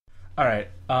All right.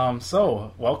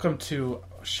 So welcome to.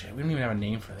 Oh, shit, we don't even have a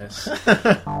name for this.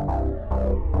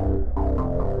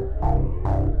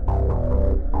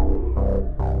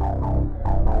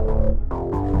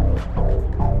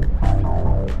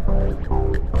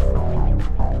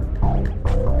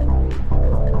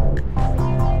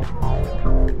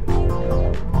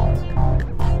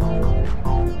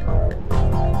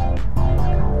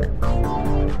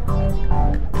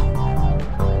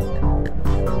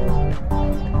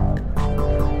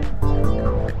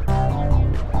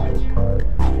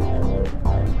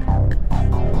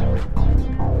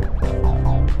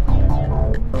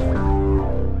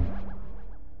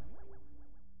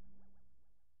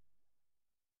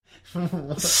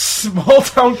 Small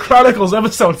Town Chronicles,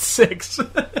 episode 6.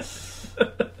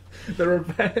 The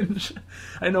Revenge.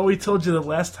 I know we told you the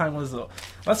last time was the.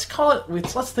 Let's call it.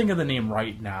 Let's think of the name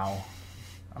right now.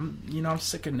 I'm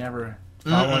sick of never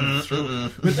following through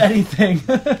with anything.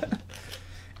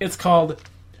 It's called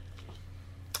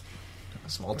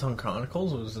Small Town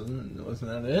Chronicles. Wasn't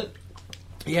that it?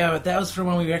 Yeah, but that was for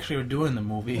when we actually were doing the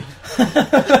movie.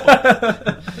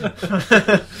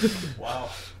 Wow.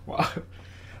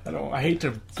 I hate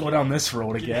to go down this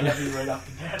road again. Heavy right off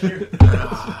the bat here.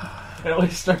 It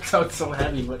always starts out so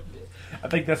heavy, but I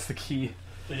think that's the key.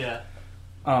 Yeah.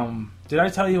 Did I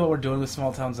tell you what we're doing with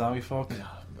Small Town Zombie Folk?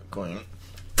 Going.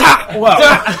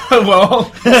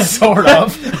 Well, sort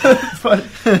of. But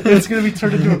it's going to be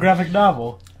turned into a graphic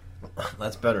novel.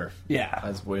 That's better. Yeah.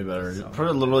 That's way better. Probably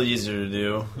a little easier to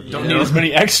do. Don't need as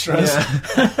many extras.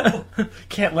 Yeah.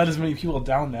 Can't let as many people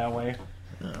down that way.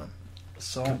 Yeah.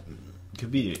 So...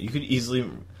 Could be. You could easily...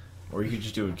 Or you could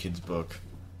just do a kid's book.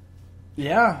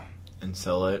 Yeah. And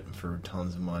sell it for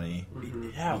tons of money.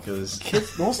 Yeah. Because...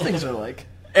 Kids, those things are like...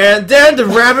 And then the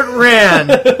rabbit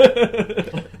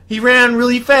ran! He ran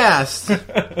really fast.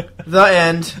 The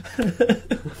end.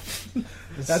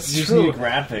 That's you true. Need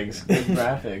graphics. Good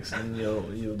graphics. And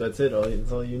that's it.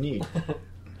 That's all you need.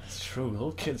 It's true.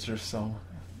 Little kids are so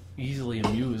easily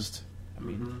amused. I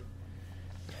mean...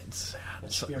 It's sad.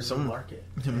 Some market.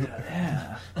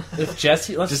 Yeah. If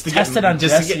Jesse... Let's Just to test get- it on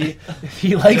just to Jesse. If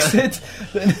he likes it,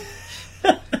 then...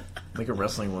 Make a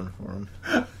wrestling one for him.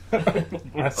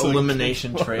 Wrestling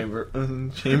Elimination chamber.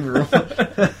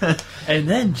 And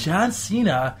then John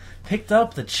Cena picked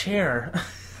up the chair.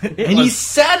 And he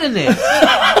sat in it.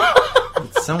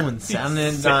 Someone sat in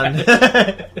it on.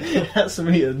 Has to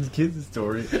be a kid's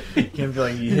story. Can't be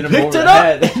like you hit him Picked over it the up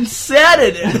head. and sat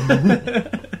in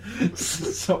it.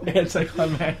 So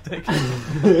anticlimactic.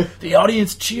 The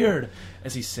audience cheered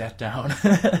as he sat down.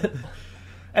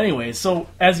 Anyway, so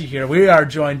as you hear, we are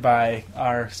joined by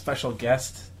our special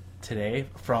guest today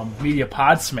from Media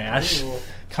Pod Smash. A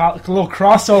little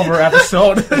crossover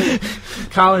episode.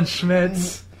 Colin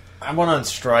Schmitz. I went on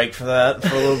strike for that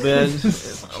for a little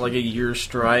bit, like a year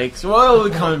strike. So we're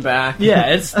coming back.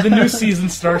 Yeah, the new season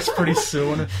starts pretty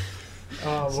soon.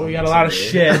 We got a lot of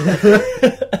shit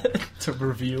to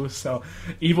review. So,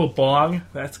 Evil Bong,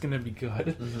 that's gonna be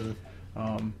good.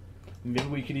 Mm-hmm. Maybe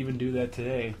we could even do that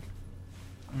today.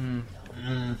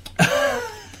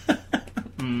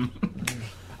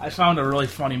 I found a really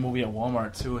funny movie at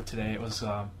Walmart too today. It was.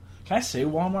 Can I say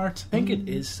Walmart? I think it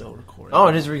is still recording. Oh,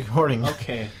 it is recording.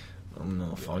 Okay.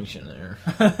 No function there.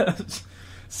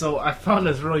 So I found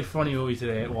this really funny movie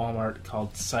today at Walmart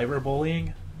called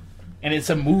Cyberbullying, and it's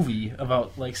a movie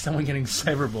about like someone getting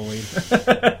cyberbullied.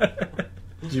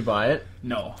 Did you buy it?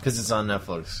 No, because it's on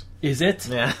Netflix. Is it?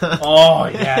 Yeah. Oh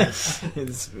yes.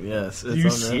 It's It's you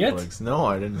on see Netflix. it? No,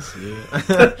 I didn't see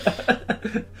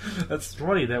it. That's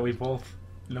funny that we both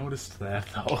noticed that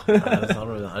though.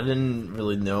 I didn't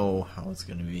really know how it's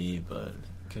going to be, but it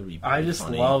could be. I just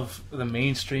funny. love the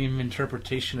mainstream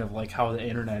interpretation of like how the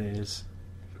internet is.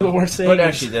 What we're saying, But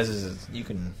actually, this is you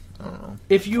can. I don't know.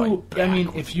 if you, fight back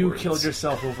with if you words. killed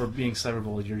yourself over being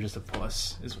cyberbullied, you're just a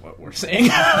puss. Is what we're saying.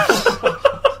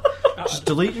 Just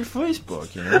delete your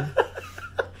Facebook, you know.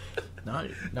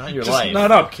 Not your Just life.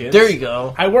 nut up, kids. There you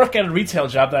go. I work at a retail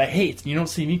job that I hate, and you don't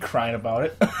see me crying about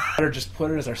it. Or just put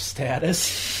it as our status.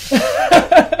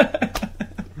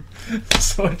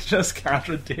 So it just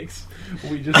contradicts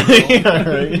what we just Yeah,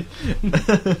 right.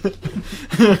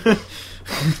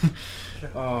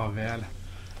 Oh, man.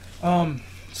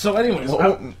 So anyways,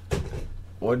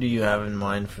 What do you have in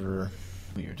mind for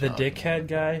your the topic? dickhead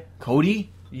guy? Cody?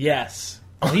 Yes.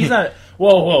 He's not...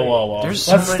 Whoa. There's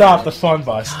Let's so stop many- the fun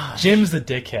bus. Jim's the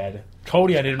dickhead.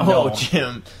 Cody, I didn't know. Oh,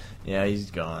 Jim. Yeah, he's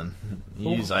gone.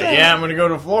 He's Oh, like, damn. yeah, I'm going to go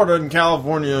to Florida and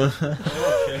California.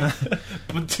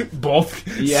 Both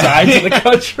Yeah. sides of the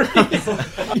country.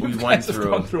 We You went guys have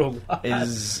through gone through a lot.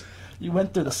 Is You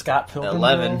went through the Scott Pilgrim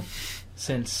 11. Road?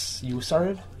 since you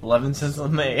started. 11 cents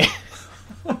on May.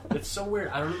 It's so weird.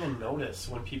 I don't even notice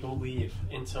when people leave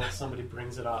until somebody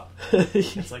brings it up.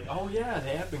 It's like, oh yeah,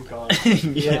 they have been gone.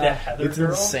 Yeah, that Heather it's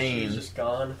girl, insane. She's just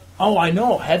gone. Oh, I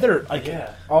know Heather. Like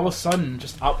Yeah. all of a sudden,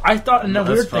 just I thought. And the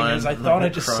That's weird thing fine. is, I I'm thought not I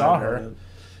just crying saw about her. it.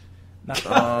 Not-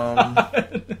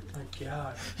 My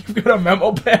God. You've got a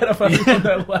memo pad of everyone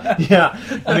that left. Yeah,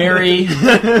 Mary.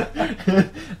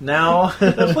 Now.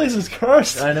 That place is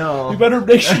cursed. I know. You better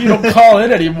make sure you don't call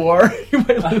in anymore. You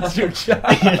might lose your job.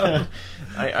 Yeah.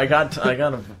 I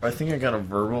think I got a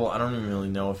verbal. I don't even really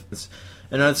know if it's,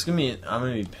 and it's gonna be. I'm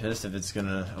gonna be pissed if it's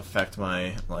gonna affect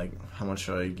my, like, how much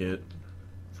I get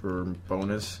for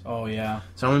bonus. Oh yeah.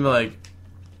 So I'm gonna be like,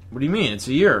 what do you mean? It's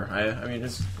a year. I mean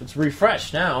it's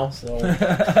refreshed now. So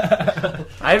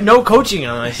I have no coaching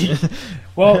on my.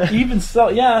 Well, even so,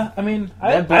 yeah. I mean,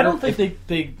 I That better- don't think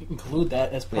they include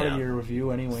that as part of Yeah. your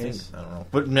review, anyways. I don't know,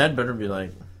 but Ned better be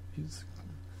like, he's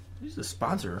a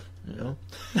sponsor, you know.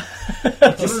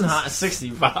 This is hot.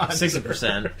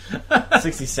 60%,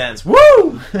 60 cents. Woo!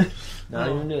 Not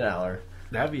even $1.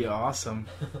 That'd be awesome.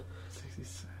 60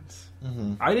 cents.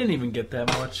 Mm-hmm. I didn't even get that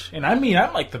much, and I mean,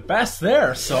 I'm like the best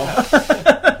there. So.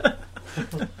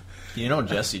 You know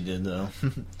Jesse did though.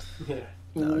 Yeah.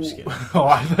 No, I'm just kidding. Oh,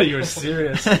 I thought you were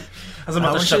serious. I was about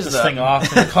How to much shut is this that? thing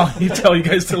off and tell you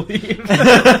guys to leave.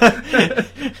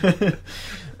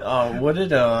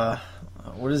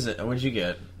 What is it? What did you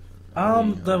get?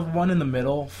 The one in the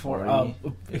middle for 40?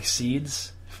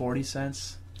 exceeds 40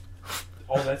 cents.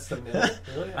 Oh, that's the middle.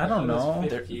 Really? I don't thought it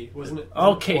was know. 50. Wasn't it?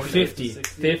 Okay, 40 to 50.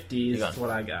 60? 50 You is got- what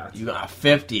I got. You got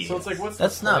 50. So it's like, what's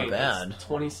That's the not point? bad. It's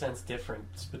 20 cents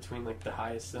difference between like the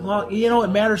highest and the Well, lowest. you know, it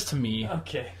matters to me.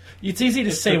 Okay. It's easy to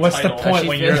It's say the what's the title. point Actually,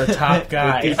 when you're the top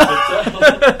guy.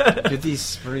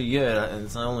 50's pretty good. And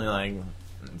it's only like,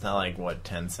 it's not like what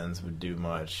 10 cents would do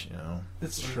much, you know.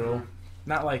 It's true.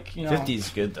 Not like, you know, 50's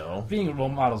good though. being a role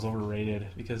model is overrated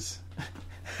because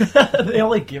they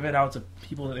only give it out to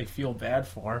people that they feel bad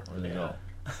for. Where they go?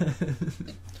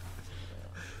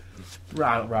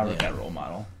 Robert Yeah. got role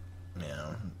model.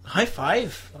 Yeah. High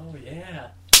five. Oh yeah.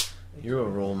 You're a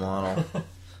role model.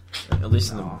 At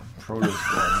least in the No. produce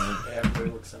department. Yeah, everybody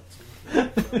looks up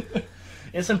to me.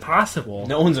 It's impossible.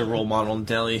 No one's a role model in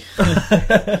deli.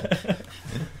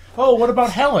 Oh, what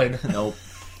about Helen? Nope.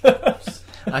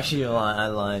 Actually, I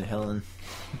lied. Helen.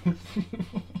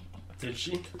 Did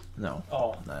she? No.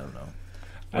 Oh, I don't know.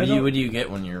 I don't- What do you get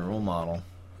when you're a role model?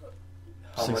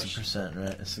 how much? 60%,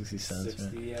 right? 60 cents, 60,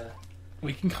 right? yeah.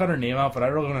 We can cut her name out, but I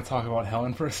really want to talk about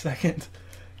Helen for a second.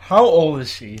 How old is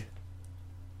she?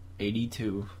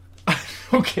 82.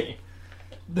 Okay.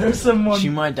 There's someone. She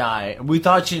might die. We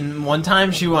thought one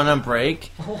time she went on break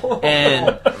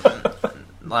and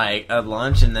like at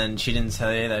lunch, and then she didn't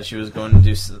tell you that she was going to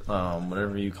do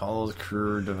whatever you call those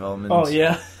career development Oh,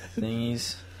 yeah.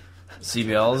 thingies,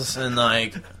 CBLs, and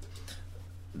like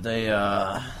they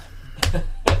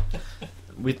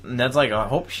Ned's like, I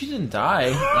hope she didn't die.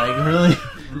 Like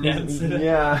really,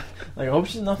 yeah. Like I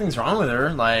hope nothing's wrong with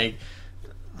her. Like.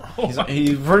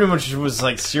 He pretty much was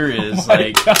like serious. Oh my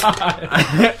like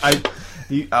God.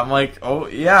 I'm like, oh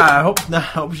yeah, I hope not. I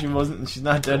hope she's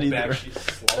not dead Back, either. she's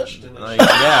slouched in the Like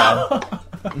yeah,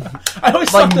 I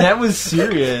always like thought that was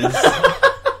serious.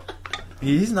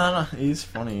 He's not. He's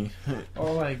funny.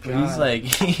 Oh my But God. he's like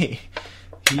he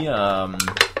I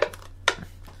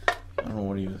don't know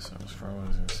what I was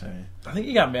gonna say. I think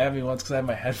he got mad at me once because I had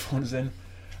my headphones in.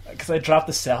 Because I dropped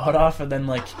the salad off, and then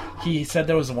like he said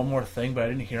there was one more thing, but I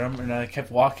didn't hear him, and I kept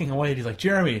walking away. And he's like,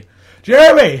 "Jeremy,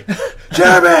 Jeremy,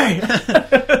 Jeremy!"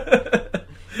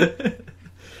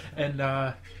 And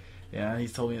yeah, he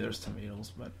told me there's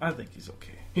tomatoes, but I think he's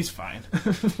okay. He's fine.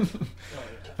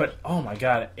 But oh my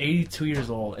God, 82 years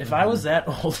old. If I was that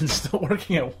old and still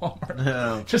working at Walmart,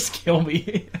 No. just kill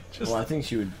me. Just, Well, I think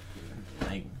she would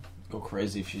like go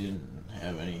crazy if she didn't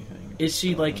have anything. is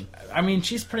she like? I mean,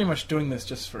 she's pretty much doing this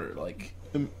just for like,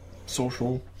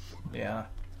 social? yeah.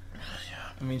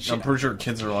 I mean, she, I'm pretty sure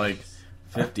kids are like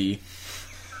 50,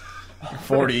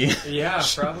 40. Yeah,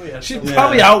 probably. she Yeah.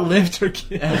 probably outlived her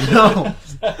kid. No.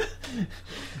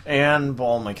 And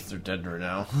all my kids are dead right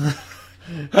now.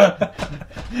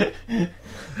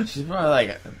 She's probably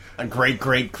like a great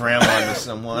grandma to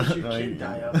someone. Did your Like, kid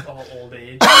die of old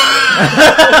age?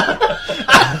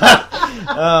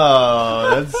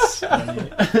 oh, that's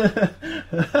funny.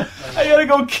 I gotta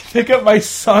go pick up my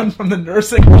son from the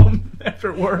nursing home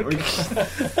after work.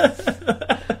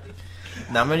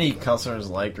 Not many customers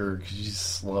like her because she's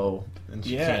slow and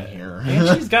she Yeah, can't hear.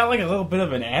 and she's got like a little bit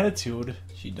of an attitude.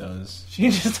 She does. She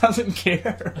just doesn't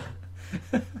care.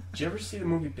 Did you ever see the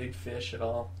movie Big Fish at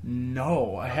all?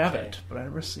 No, I Okay. haven't, but I've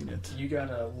never seen it. You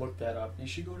gotta look that up. You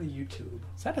should go to YouTube.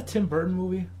 Is that a Tim Burton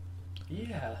movie?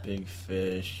 Yeah. Big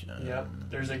Fish. Yep.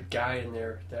 There's a guy in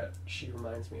there that she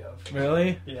reminds me of.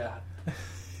 Really? Yeah.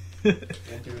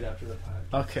 And do it after the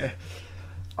pod. Okay.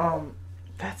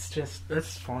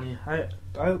 That's funny.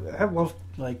 I love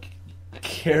like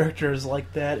characters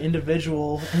like that,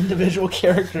 individual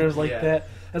characters like Yeah. that.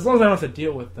 As long as I don't have to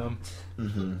deal with them,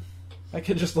 Mm-hmm. I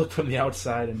can just look from the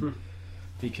outside and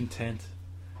be content.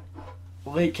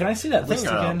 Wait, can I see that list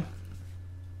again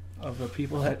of the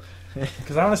people that?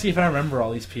 Because I want to see if I remember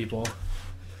all these people.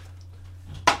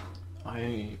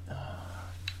 I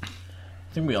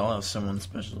think we all have someone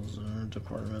special in our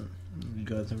department. You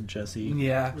guys have Jesse.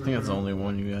 Yeah. I think that's the only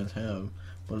one you guys have.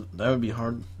 But that would be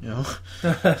hard, you know.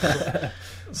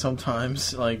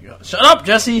 Sometimes, like, shut up,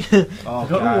 Jesse. Oh,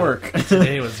 Go God. to work.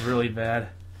 Today was really bad.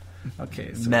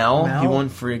 Okay, so Mel, Mel?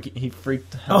 he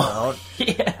freaked the hell out.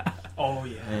 Yeah. Oh,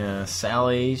 yeah. Yeah,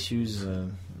 Sally, she was a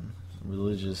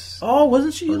religious. Oh,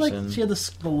 wasn't she Person. like she had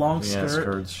the long yeah, skirt?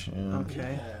 skirts. Yeah.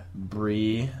 Okay. Yeah.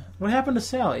 Bree. What happened to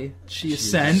Sally? She she's-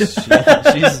 ascend.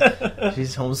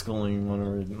 She's homeschooling one of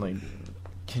her like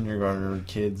kindergartner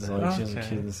kids. Like she has Okay.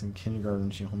 kids in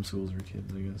kindergarten. She homeschools her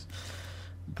kids, I guess.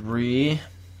 Bree.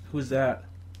 Who's that?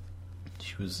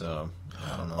 She was I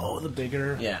don't know. Oh, the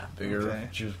bigger. Yeah, bigger. Okay.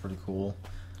 She was pretty cool.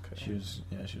 Okay. She was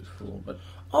cool, but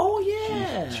Oh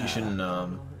yeah. she shouldn't.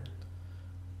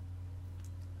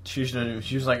 She shouldn't.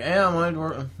 She was like, "Yeah, I might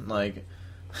work, like,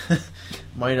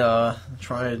 might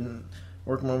try and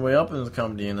work my way up in the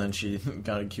company," and then she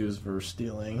got accused for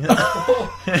stealing.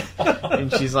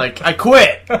 And she's like, "I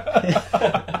quit."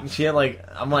 And she had like,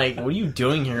 I'm like, "What are you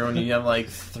doing here when you have like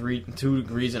 2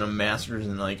 degrees and a master's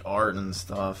in like art and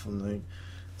stuff?" And like,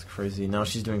 it's crazy. Now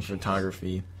she's doing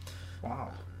photography.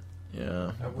 Wow.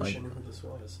 Yeah, I wish like, I knew who this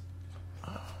was.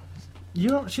 You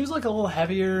know, she was like a little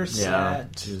heavier. yeah,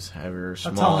 Set. she was heavier,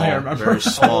 small, all I remember. very How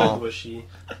small. old was she?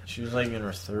 She was like in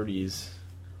her 30s,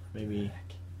 maybe.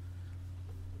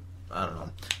 I don't know.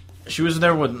 She was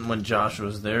there when Josh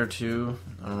was there too.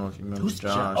 I don't know if you remember Who's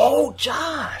Josh. Oh,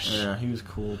 Josh. Yeah, he was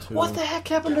cool too. What the heck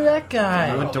happened to that He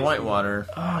guy? went to Whitewater.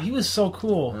 Oh, he was so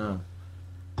cool. Yeah.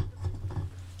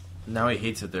 Now he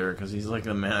hates it there because he's like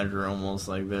a manager almost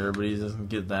like there, but he doesn't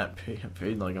get that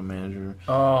paid like a manager.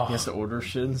 Oh, He has to order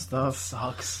shit and stuff.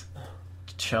 sucks.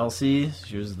 Chelsea,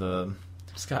 she was the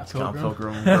Scott Scott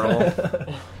Pilgrim. Pilgrim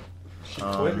girl. She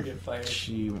quit or get fired?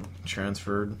 She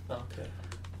transferred. Okay.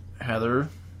 Heather,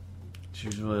 she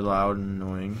was really loud and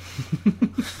annoying.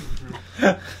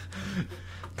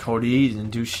 Cody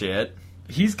didn't do shit.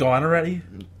 He's gone already.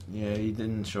 Yeah, he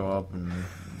didn't show up and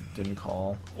didn't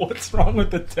call. What's wrong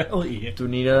with the deli?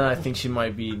 Donita, I think she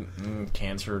might be in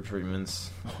cancer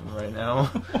treatments right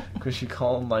now because she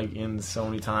called like in so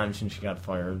many times and she got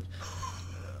fired.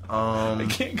 I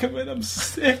can't come in. I'm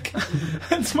sick.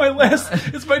 It's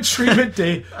my treatment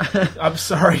day. I'm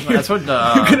sorry. That's what You're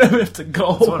gonna have to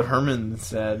go. that's what Herman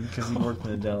said because he worked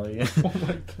in the deli. Oh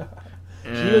my god. She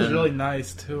was really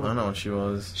nice too. I know what she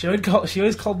was. She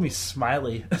always called me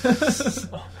Smiley.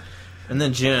 And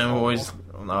then Jim always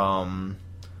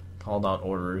called out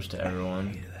orders to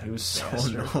everyone. He was so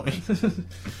annoying.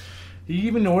 He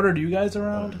even ordered you guys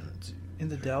around in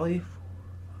the deli.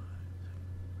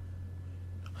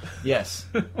 Yes.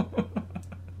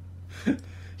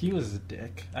 He was a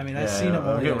dick. I mean, Yeah, I've seen him.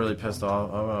 I Only get like- really pissed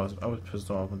off. I was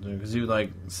pissed off with him because he would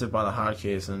like sit by the hot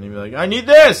case and he'd be like, "I need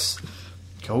this.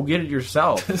 Go get it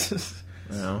yourself."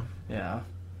 You know. Yeah.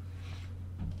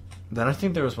 Then I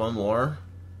think there was one more.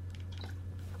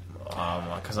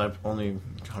 Because I've only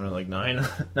counted like 9.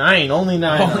 Only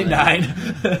 9. Only 9. I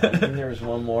think there was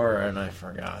one more and I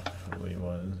forgot who he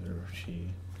was or she.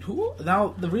 Who?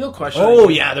 Now the real question. Oh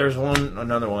yeah, there's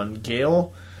another one.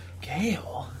 Gail.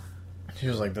 Gail. She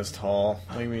was like this tall.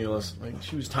 Maybe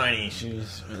she was tiny.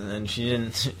 And then she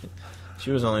didn't.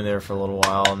 She was only there for a little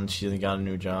while, and she got a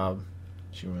new job.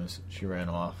 She ran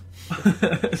off,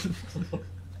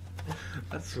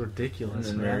 That's and ridiculous.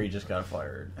 then man. Mary just got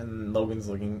fired, and Logan's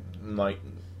looking like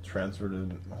transferred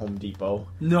to Home Depot.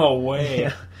 No way.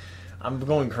 Yeah, I'm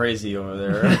going crazy over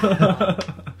there.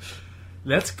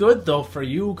 That's good though for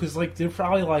you because like they're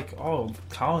probably like, oh,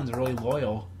 Colin's really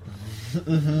loyal.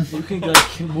 You can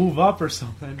like move up or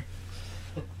something.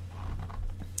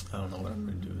 I don't know what I'm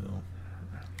gonna do though.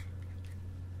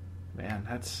 Man,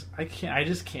 I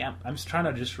just can't. I'm just trying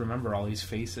to just remember all these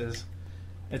faces.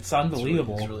 It's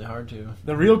unbelievable. It's really hard to.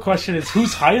 The real question is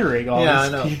who's hiring all Yeah,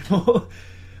 these I know. people?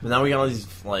 But now we got all these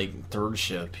like third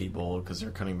shift people because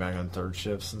they're cutting back on third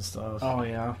shifts and stuff. Oh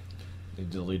yeah. They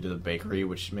deleted the bakery,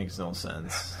 which makes no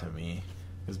sense to me.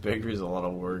 Because bakery's a lot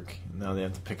of work. Now they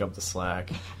have to pick up the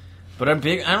slack. But I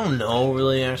don't know,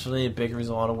 really, actually. Bakery's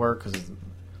a lot of work because they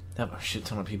have a shit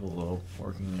ton of people, though,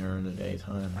 working there in the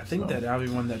daytime. I think that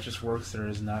everyone that just works there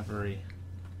is not very...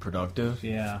 productive?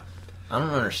 Yeah. I don't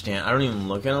understand. I don't even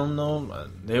look at them, though.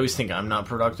 They always think I'm not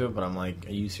productive, but I'm like,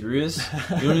 are you serious?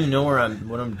 You don't even know what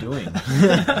I'm doing.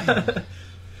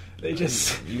 They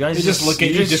just you guys just look at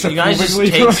you You guys just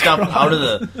take stuff out of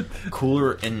the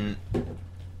cooler and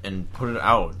put it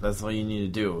out. That's all you need to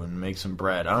do, and make some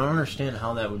bread. I don't understand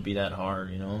how that would be that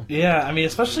hard, you know? Yeah, I mean,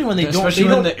 especially when especially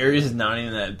when the area is not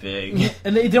even that big.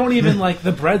 And they don't even, like,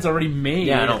 the bread's already made.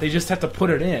 Yeah, they just have to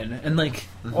put it in. And, like,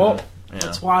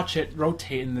 let's watch it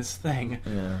rotate in this thing.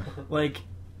 Yeah. Like,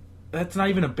 that's not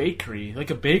even a bakery.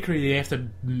 Like, a bakery, they have to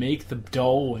make the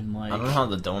dough and, like... I don't know how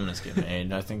the donuts get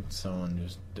made. I think someone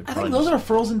just... I think those are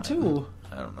frozen, too.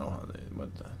 I don't know how they're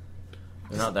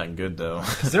not that good, though.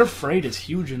 Because their freight is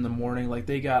huge in the morning. Like,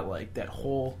 they got, like, that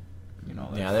whole... You know,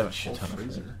 yeah, they have a shit ton of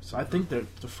freezer. So I think the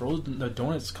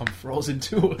donuts come frozen,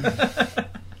 too.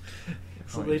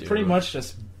 So they pretty much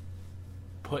just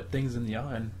put things in the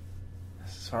oven,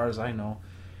 as far as I know.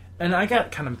 And I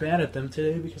got kind of mad at them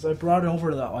today because I brought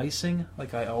over the icing,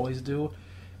 like I always do.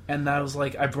 And I was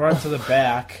like, I brought it to the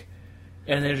back,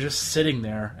 and they're just sitting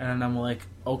there. And I'm like,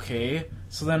 okay.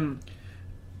 So then,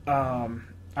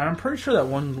 I'm pretty sure that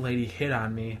one lady hit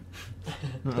on me.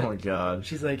 Oh my god.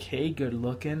 She's like, hey, good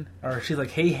looking. Or she's like,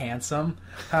 hey, handsome.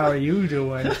 How are you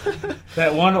doing?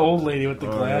 That one old lady with the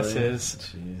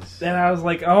glasses. Really? Jeez. And I was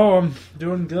like, oh, I'm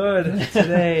doing good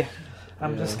today.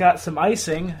 I'm just got some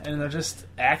icing, and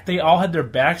they all had their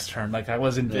backs turned, like I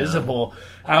was invisible.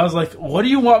 Yeah. I was like, what do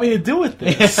you want me to do with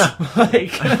this? Yeah.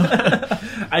 Like,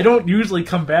 I don't usually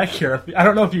come back here. I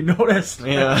don't know if you noticed.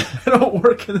 Yeah. I don't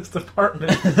work in this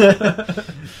department.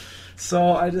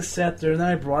 So I just sat there, and then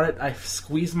I brought it. I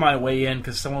squeezed my way in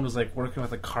because someone was like working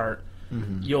with a cart.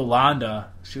 Mm-hmm. Yolanda,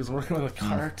 she was working with a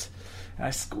cart. And I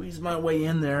squeezed my way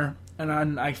in there,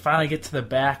 and I finally get to the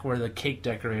back where the cake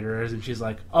decorator is, and she's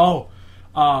like, and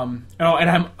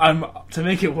I'm to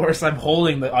make it worse, I'm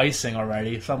holding the icing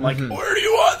already. So I'm like, where do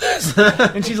you want this?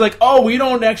 And she's like, oh, we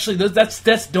don't actually. That's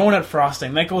donut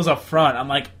frosting. That goes up front. I'm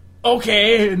like,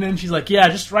 okay. And then she's like, yeah,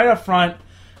 just right up front.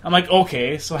 I'm like,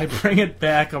 okay. So I bring it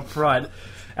back up front.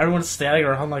 Everyone's standing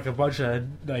around like a bunch of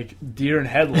like deer in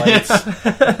headlights.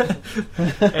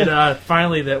 And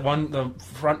finally, the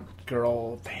front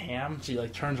girl, Pam, she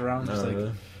like turns around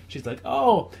and she's like,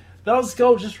 oh, those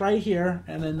go just right here.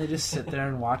 And then they just sit there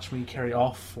and watch me carry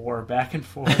all four back and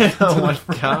forth. Oh my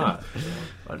god.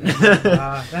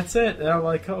 That's it. And I'm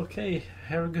like, okay,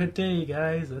 have a good day,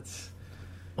 guys. That's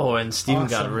and Steven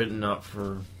got written up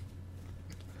for...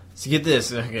 So get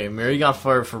this. Okay, Mary got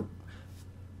fired for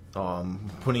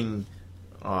putting,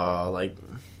 like,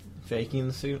 faking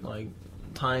the suit, like,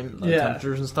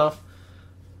 temperatures and stuff.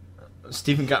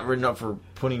 Steven got written up for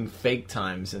putting fake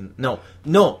times in. No.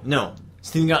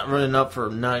 Steven got written up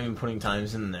for not even putting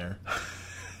times in there.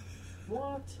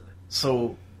 What?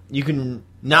 So you can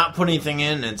not put anything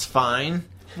in, and it's fine.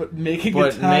 But making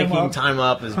time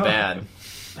up is bad.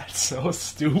 That's so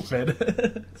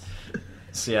stupid.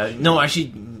 So yeah, no,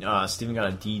 actually, Steven got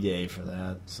a D-Day for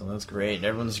that, so that's great.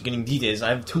 Everyone's getting D-Days. I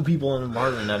have 2 people in the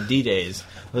apartment that have D-Days.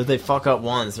 But if they fuck up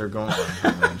once, they're going.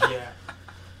 Yeah.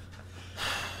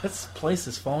 This place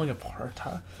is falling apart.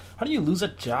 How do you lose a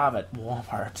job at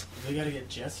Walmart? We gotta get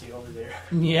Jesse over there.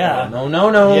 Yeah. No.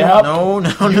 Yep. No.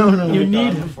 You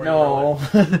need... No.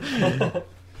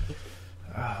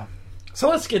 So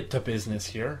let's get to business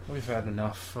here. We've had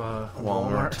enough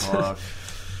Walmart talk.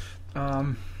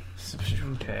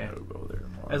 Okay.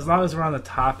 As long as we're on the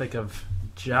topic of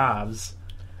jobs,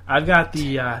 I've got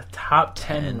the top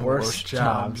 10 worst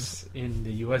jobs in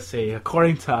the USA,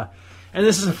 according to, and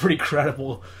this is a pretty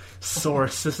credible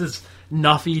source. This is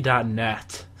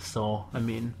Nuffy.net. So, I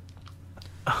mean,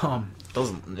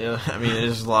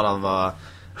 there's a lot of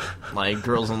like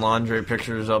girls in lingerie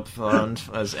pictures up front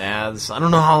as ads. I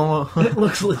don't know how it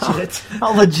looks legit.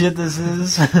 How legit this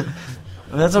is.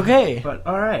 That's okay. But,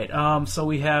 alright, so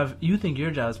we have, you think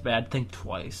your job's bad, think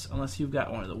twice. Unless you've got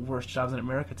one of the worst jobs in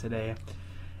America today.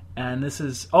 And this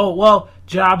is,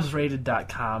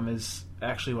 jobsrated.com is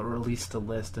actually what released the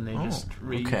list, and they just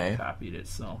recopied it.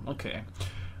 So, okay.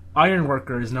 Iron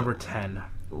worker is number 10.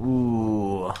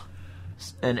 Ooh.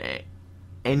 An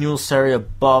annual salary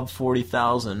above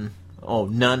 $40,000. Oh,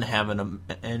 none have an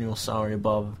annual salary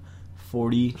above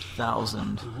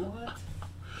 $40,000. What?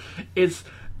 It's...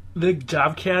 The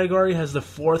job category has the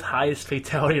 4th highest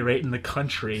fatality rate in the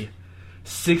country.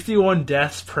 61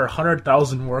 deaths per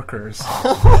 100,000 workers.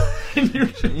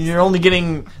 You're only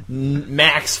getting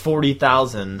max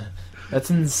 40,000. That's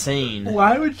insane.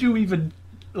 Why would you even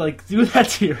do that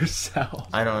to yourself?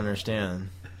 I don't understand.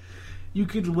 You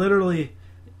could literally,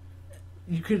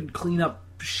 clean up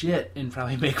shit and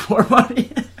probably make more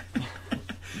money.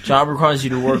 Job requires you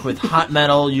to work with hot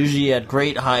metal, usually at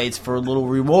great heights, for a little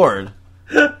reward.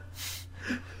 Look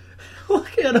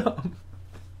at him.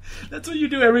 That's what you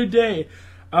do every day.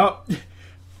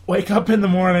 Wake up in the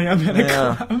morning. I'm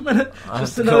gonna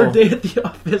just another day at the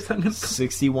office. I'm gonna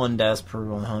 61 deaths per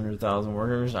 100,000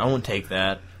 workers. I won't take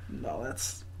that. No,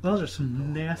 those are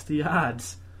some nasty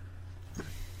odds.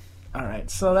 All right,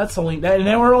 so that's only, and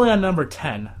then we're only on number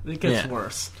 10. It gets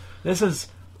worse. This is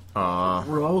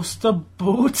roast a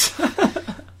boot.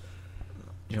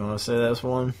 You want to say this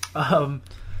one?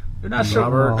 You're not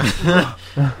sure.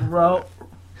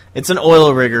 It's an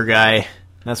oil rigger guy.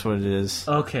 That's what it is.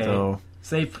 Okay. So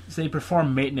they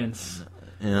perform maintenance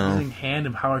using hand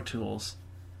and power tools.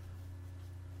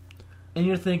 And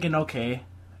you're thinking, okay,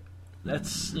 that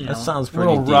sounds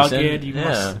pretty a little decent. rugged. You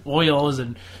must oils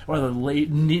or the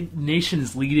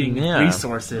nation's leading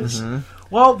resources. Mm-hmm.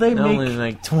 Well, they make only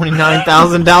like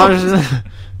 $29,000.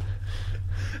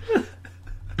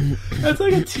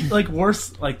 That's like worse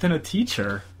than a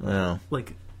teacher. Yeah.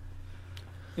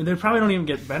 And they probably don't even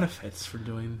get benefits for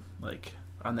doing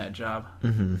on that job.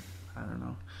 Mm-hmm. I don't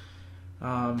know.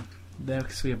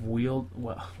 Next we have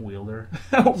Wielder. Welder.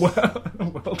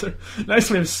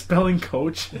 Next we have spelling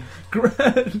coach.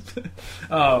 Welder.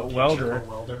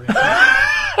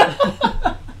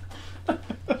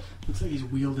 Looks like he's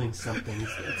wielding something. He's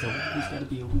got to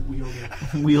be a wielder.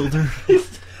 Wielder.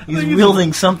 He's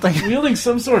wielding something. Wielding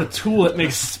some sort of tool that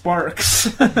makes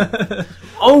sparks.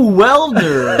 Oh,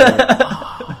 welder.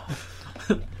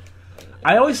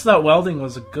 I always thought welding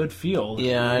was a good field.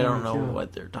 Yeah, I don't know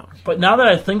what they're talking about. But now that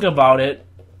I think about it,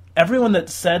 everyone that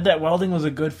said that welding was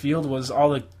a good field was all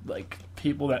the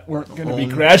people that weren't going to be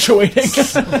graduating.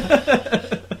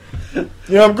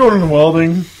 Yeah, I'm going into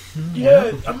welding.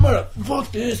 Yeah, I'm gonna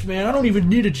fuck this, man. I don't even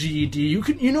need a GED. You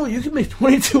can make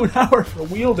 $22 an hour for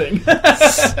wielding.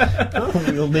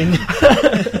 Wielding.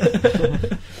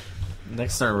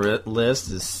 Next on our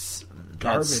list is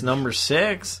that's number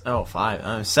 6. Oh,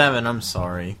 5. 7. I'm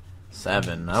sorry.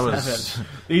 7. I was. 7.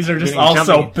 These are just all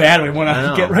so bad. We want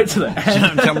to get right to the end.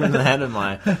 I'm jumping to the head of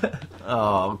my.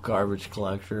 Oh, garbage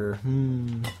collector.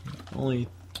 Only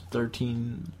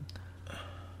 13.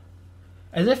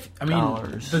 As if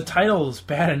the title is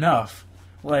bad enough.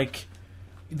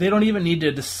 They don't even need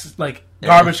to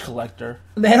garbage collector.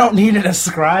 They don't need to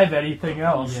describe anything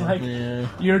else. Yeah.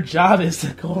 Your job is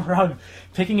to go around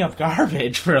picking up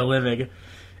garbage for a living.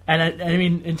 And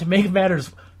and to make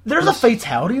matters, there's a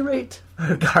fatality rate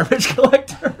for a garbage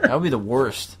collector. That would be the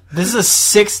worst. This is the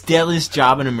 6th deadliest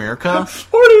job in America.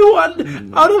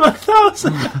 41 out of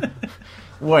 1,000.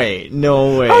 Wait,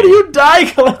 no way. How do you die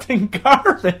collecting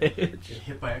garbage? Get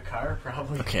hit by a car,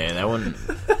 probably. Okay, that one.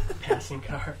 Passing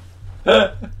car.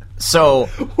 So,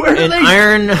 where do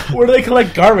they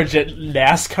collect garbage at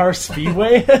NASCAR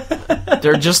Speedway?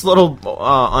 They're just little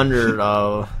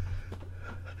under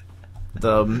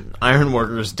the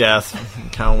ironworker's death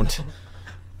count.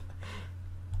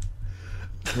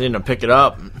 They didn't pick it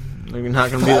up. They're not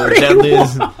going to be their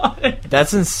deadliest.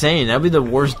 That's insane. That'd be the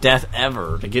worst death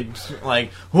ever. To get whoa!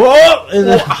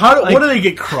 What do they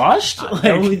get crushed?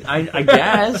 I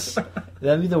guess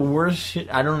that'd be the worst shit.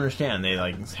 I don't understand. They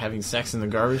having sex in the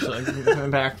garbage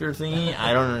compactor thingy.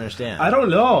 I don't understand. I don't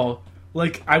know.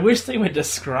 I wish they would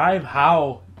describe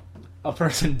how a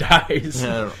person dies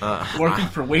working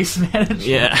for waste management.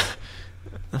 Yeah.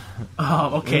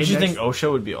 Okay. Don't you think OSHA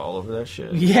would be all over that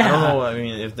shit? Yeah. I don't know.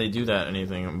 If they do that,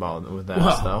 anything about with that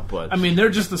stuff, but they're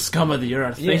just the scum of the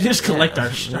earth. They just collect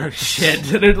our shit.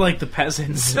 They're like the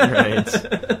peasants. Right.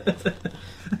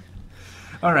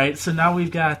 All right. So now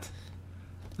we've got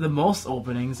the most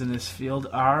openings in this field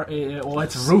are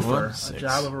it's a roofer, a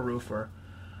job of a roofer.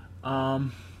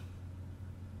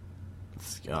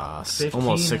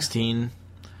 Almost 16.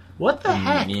 What the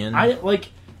heck?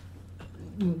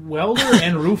 Welder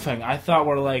and roofing, I thought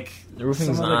were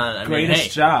roofing's some of not the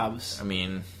greatest jobs.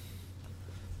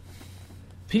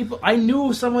 People, I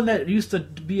knew someone that used to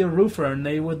be a roofer, and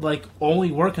they would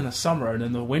only work in the summer, and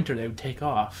in the winter they would take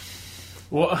off.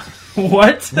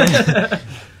 What?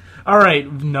 All right,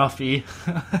 Nuffy.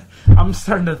 I'm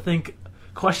starting to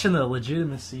question the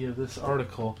legitimacy of this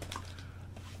article.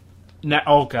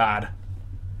 Oh God.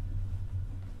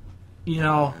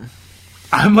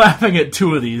 I'm laughing at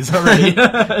 2 of these already.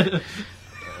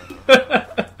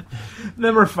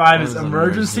 Number 5 is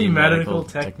emergency medical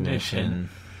technician.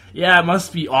 Yeah, it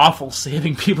must be awful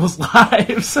saving people's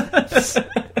lives.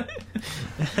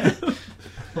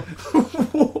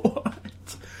 What?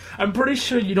 I'm pretty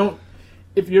sure you don't.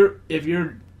 If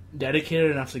you're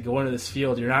dedicated enough to go into this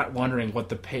field, you're not wondering what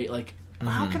the pay. Like,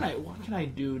 what can I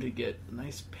do to get a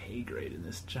nice pay grade in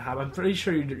this job? I'm pretty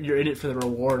sure you're in it for the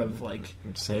reward of like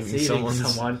saving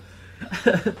someone.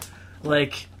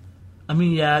 Like, I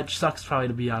mean, yeah, it sucks probably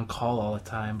to be on call all the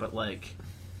time, but like,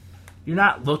 you're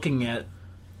not looking at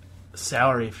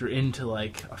salary if you're into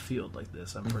like a field like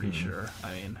this. I'm pretty sure.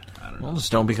 I mean, I don't know. Well,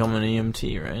 just don't become an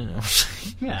EMT, right?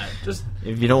 Yeah, just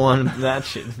if you don't want that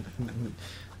shit.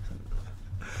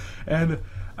 And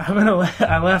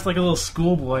I laughed like a little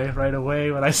schoolboy right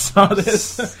away when I saw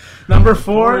this. Number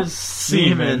 4,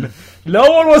 seaman.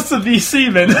 No one wants to be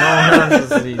seaman. No one wants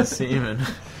to be seaman.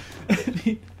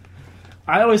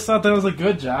 I always thought that was a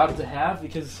good job to have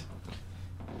because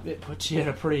it puts you in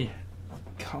a pretty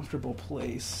comfortable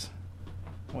place.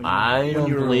 When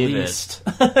you're believe released.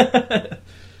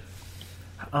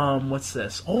 What's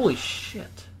this? Holy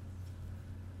shit!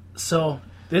 So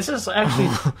this is actually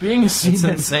being a seaman.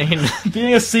 It's insane.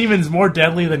 Being a seaman's more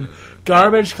deadly than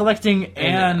garbage collecting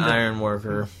and iron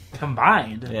worker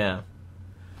combined. Yeah.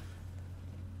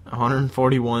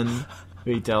 141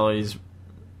 fatalities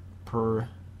per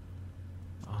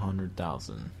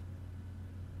 100,000.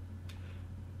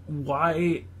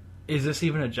 Why is this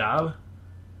even a job?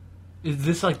 Is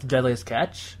this like the deadliest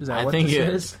catch? Is that I what think this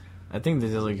it is? I think the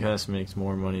Deadly Catch makes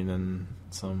more money than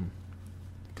some,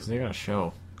 because they got a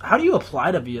show. How do you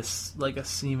apply to be a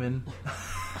seaman?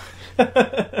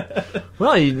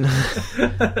 Well, I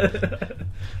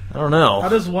don't know. How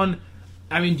does one?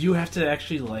 I mean, do you have to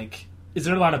actually like? Is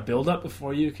there a lot of build up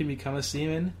before you can become a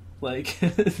seaman? Like,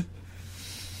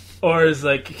 or is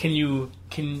like, can you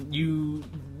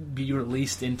be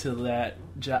released into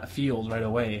that field right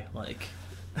away? Like,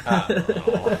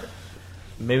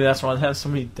 maybe that's why they have so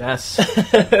many deaths.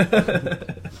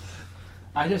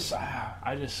 I'm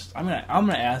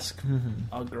gonna ask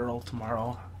a girl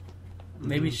tomorrow.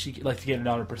 Maybe she'd like to get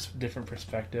another different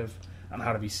perspective on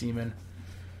how to be seaman.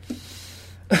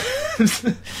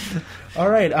 All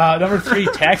right, number 3,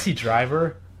 taxi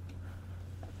driver.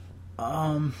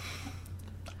 I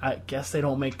guess they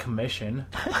don't make commission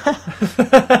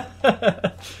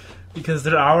because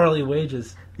they're hourly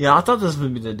wages. Yeah, I thought this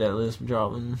would be the deadliest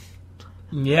job.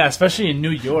 Yeah, especially in New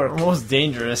York. Most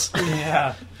dangerous.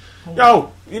 Yeah.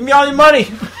 Yo, give me all your money.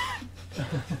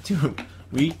 Dude,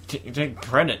 we take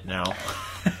credit now.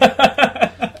 We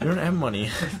don't have money.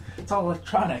 It's all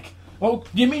electronic. Well,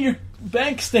 give me your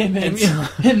bank statements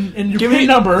Give and your PIN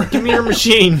number. Give me your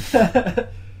machine.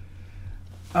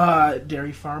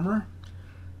 Dairy farmer.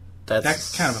 That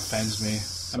kind of offends me.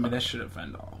 I mean, that should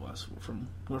offend all of us.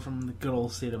 We're from the good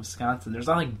old state of Wisconsin. There's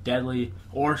nothing deadly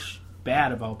or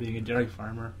bad about being a dairy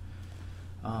farmer.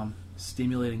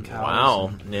 Stimulating cows.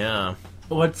 Wow. Yeah.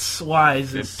 Why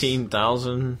is this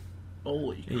 15,000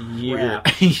 holy a year? crap.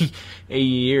 A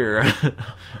year.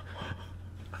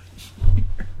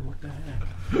 What the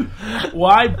heck?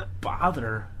 Why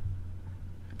bother?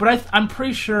 But I'm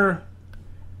pretty sure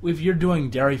if you're doing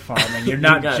dairy farming, you're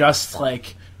not just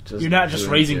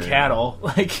raising dairy. cattle.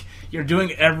 Like, you're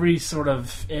doing every sort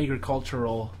of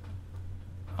agricultural,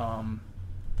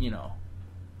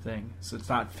 thing. So it's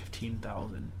not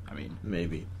 15,000. I mean,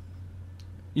 Maybe.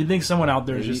 you'd think someone out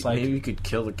there is just like, maybe you could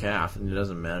kill the calf and it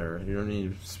doesn't matter. You don't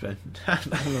need to spend.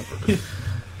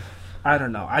 I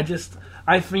don't know. I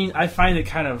find it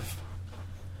kind of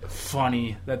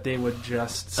funny that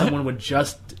someone would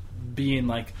just be in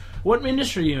like, what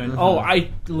industry are you in? Oh, I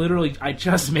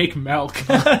just make milk.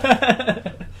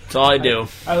 That's all I do.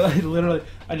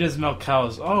 I just milk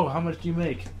cows. Oh, how much do you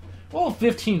make? Well,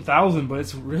 15,000, but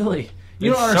it's really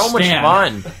you don't so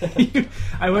understand. much fun.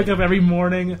 I wake up every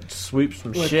morning Sweep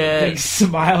some with a big shit.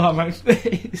 smile on my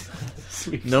face.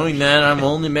 Knowing that I'm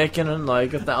only making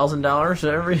like $1,000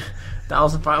 every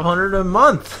 1,500 a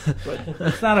month. But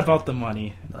it's not about the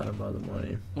money. Not about the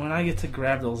money. When I get to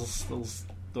grab those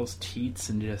teats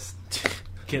and just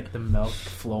get the milk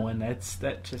flowing, that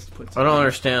just puts. I don't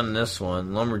understand this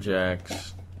one.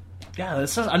 Lumberjacks. Yeah,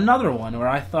 this is another one where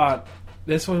I thought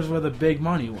this was where the big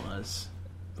money was,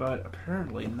 but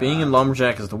apparently not. Being a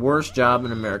lumberjack is the worst job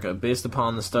in America, based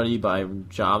upon the study by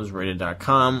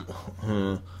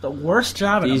JobsRated.com. The worst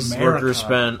job in These America. workers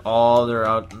spend all their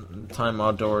time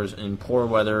outdoors in poor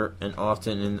weather and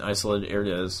often in isolated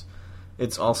areas.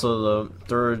 It's also the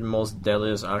third most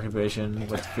deadliest occupation,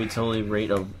 with a fatality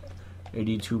rate of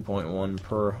 82.1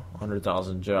 per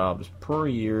 100,000 jobs per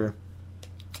year.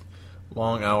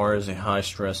 Long hours, a high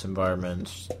stress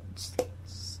environment,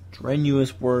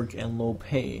 strenuous work and low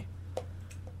pay.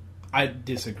 I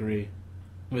disagree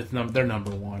with their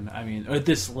number one. I mean, with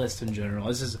this list in general,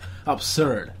 this is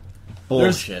absurd.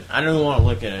 Bullshit. I don't even want to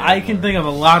look at it. I can think of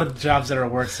a lot of jobs that are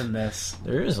worse than this.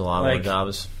 There is a lot more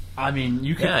jobs. I mean,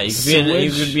 you could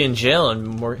you could be in jail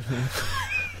and work.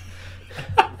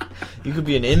 You could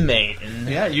be an inmate.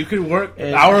 And you could work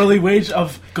hourly wage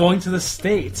of going to the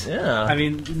state. Yeah. I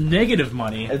mean, negative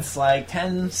money. It's like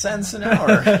 10 cents an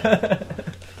hour.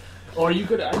 Or you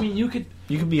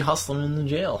could be hustling in the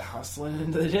jail. Hustling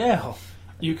in the jail.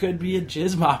 You could be a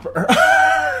jizz mopper.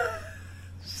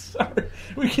 Sorry.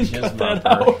 We can cut that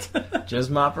out. Jizz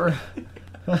mopper?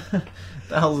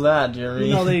 The hell's that, Jeremy?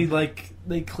 You know,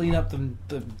 they clean up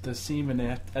the semen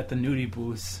at the nudie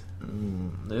booths.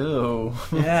 Ew.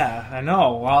 Yeah, I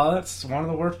know. Well, that's one of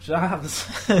the worst jobs.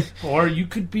 Or you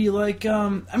could be like,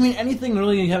 anything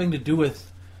really having to do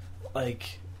with,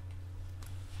 like,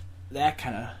 that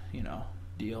kind of,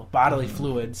 deal. Bodily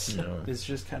fluids is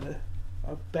just kind of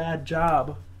a bad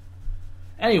job.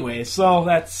 Anyway, so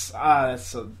that's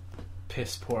a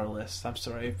piss poor list. I'm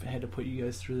sorry I had to put you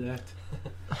guys through that.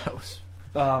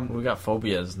 We got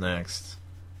phobias next.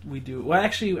 We do. Well,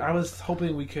 actually, I was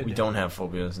hoping we could... We don't have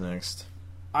phobias next.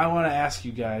 I want to ask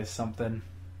you guys something.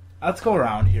 Let's go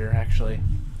around here, actually.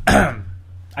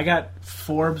 I got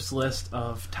Forbes' list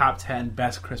of top 10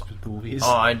 best Christmas movies.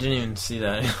 Oh, I didn't even see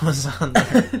that. It was on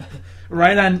there.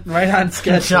 right on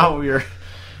schedule. How weird.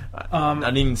 I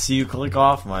didn't even see you click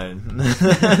off mine.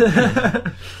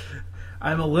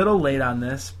 I'm a little late on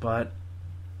this, but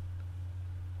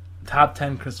top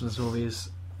 10 Christmas movies.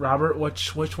 Robert,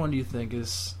 which one do you think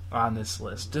is on this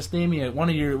list? Just name me one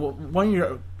of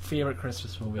your favorite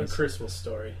Christmas movies. A Christmas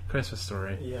Story. Christmas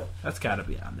Story. Yeah, that's got to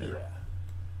be on there. Yeah.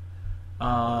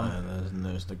 And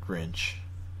there's the Grinch.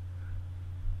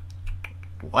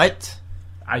 What?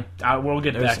 We'll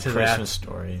get back to that. Christmas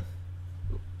Story.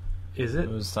 Is it? It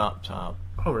was top.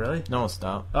 Oh, really? No,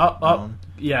 stop.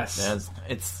 Yes.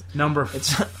 It's number.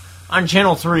 It's on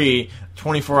Channel 3,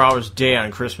 24 hours a day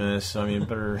on Christmas. So I mean,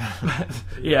 better.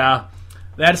 Yeah,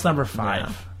 that's number 5.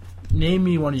 Yeah. Name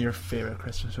me one of your favorite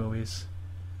Christmas movies.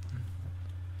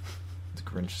 The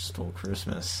Grinch Stole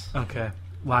Christmas. Okay,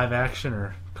 live action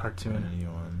or cartoon?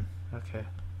 Anyone? Okay.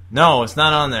 No, it's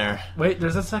not on there. Wait,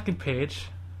 there's a second page.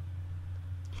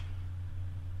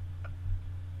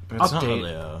 But it's Update. not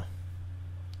really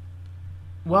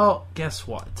Well, guess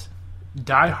what?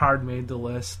 Die Hard made the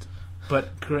list,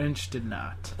 but Grinch did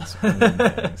not.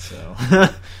 So.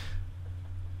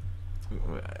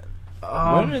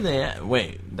 What are they at?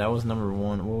 Wait, that was number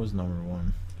 1. What was number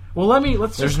 1? Well,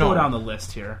 let's just go down the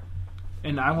list here,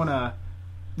 and I want to.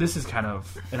 This is kind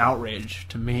of an outrage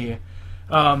to me.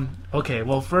 Okay,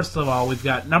 well, first of all, we've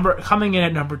got coming in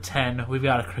at number 10. We've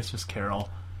got A Christmas Carol.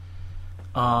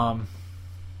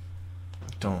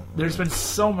 There's been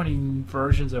so many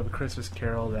versions of A Christmas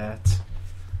Carol that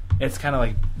it's kind of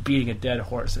like beating a dead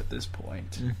horse at this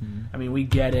point. Mm-hmm. I mean, we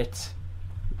get it.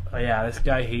 Oh, yeah, this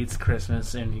guy hates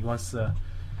Christmas and he wants to,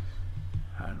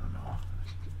 I don't know,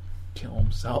 kill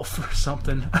himself or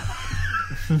something.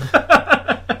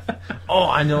 Oh,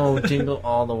 I know. Jingle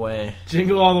All the Way.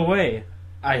 Jingle All the Way.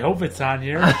 I hope it's on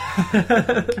here.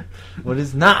 What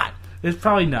is not? It's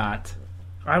probably not.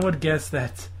 I would guess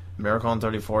that. Miracle on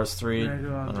 34th Street.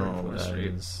 Miracle on 34th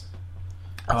Street. Is.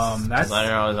 That's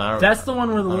the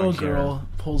one where the little girl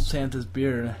pulls Santa's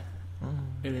beard,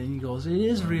 and then he goes, "It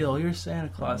is real. You're Santa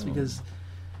Claus," because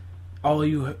all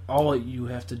you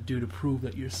have to do to prove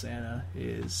that you're Santa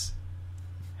is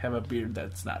have a beard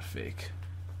that's not fake.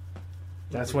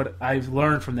 That's what I've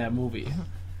learned from that movie.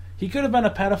 He could have been a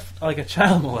a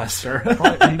child molester.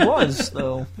 He was,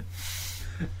 though.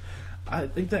 I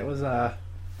think that was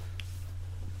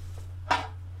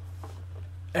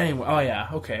Anyway, oh yeah,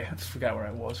 okay. I just forgot where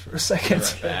I was for a second.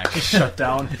 Right back. Just shut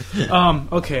down.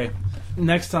 Okay.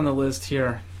 Next on the list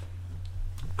here,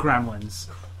 Gremlins.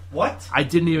 What? I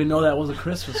didn't even know that was a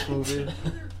Christmas movie.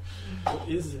 What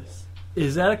is this?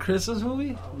 Is that a Christmas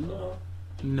movie? No.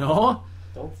 No?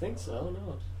 Don't think so,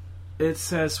 no. It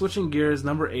says, switching gears,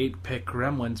 number 8 pick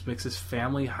Gremlins mixes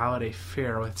family holiday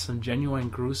fare with some genuine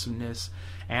gruesomeness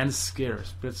and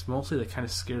scares, but it's mostly the kind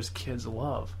of scares kids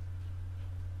love.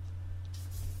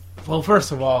 Well,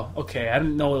 first of all, okay, I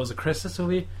didn't know it was a Christmas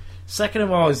movie. Second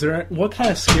of all, what kind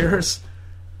of scares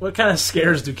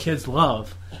do kids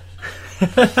love?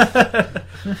 Because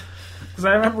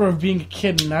I remember being a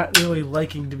kid and not really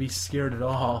liking to be scared at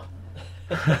all.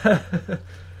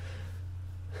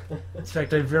 In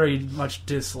fact, I very much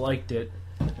disliked it.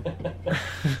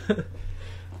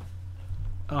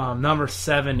 Number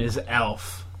 7 is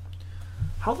Elf.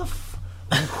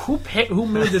 Who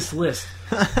made this list?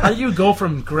 How do you go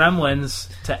from Gremlins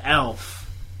to Elf?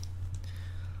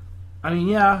 I mean,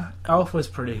 yeah, Elf was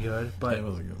pretty good, but It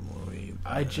was a good movie.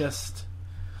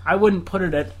 I wouldn't put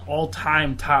it at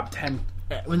all-time top 10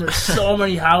 when there's so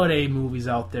many holiday movies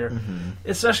out there. Mm-hmm.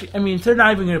 Especially, I mean, if they're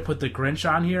not even going to put the Grinch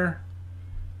on here,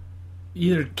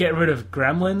 either get rid of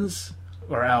Gremlins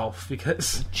or Elf,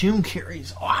 because Jim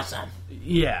Carrey's awesome.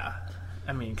 yeah,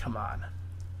 I mean, come on.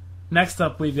 Next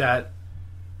up, we've got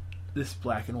this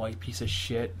black and white piece of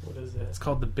shit. What is it? It's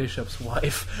called The Bishop's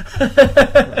Wife.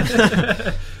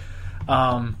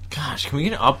 Gosh, can we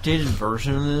get an updated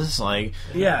version of this, like,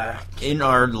 Yeah, in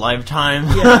our lifetime?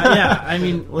 yeah. I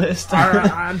mean, List.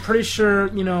 I'm pretty sure,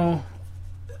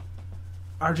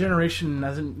 our generation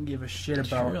doesn't give a shit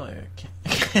about. Really?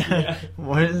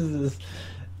 What is this?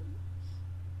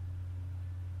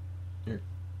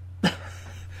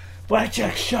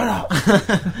 Blackjack, shut up.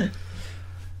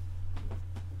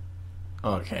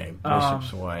 Okay,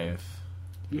 Bishop's Wife.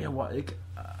 Yeah, what?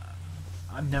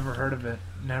 I've never heard of it.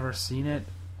 Never seen it.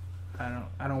 I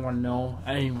don't want to know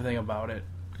anything about it.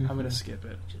 I'm gonna skip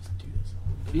it. Just do this.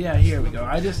 Yeah, here we go.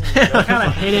 I kind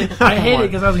of hate it. I hate it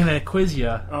because I was gonna quiz you.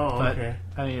 Oh, but, okay.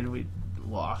 I mean, we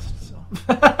lost. So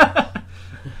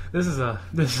this is a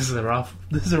rough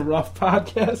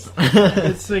podcast.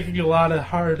 It's taking a lot of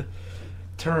hard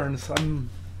turns.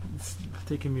 It's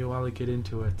taking me a while to get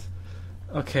into it.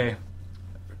 Okay.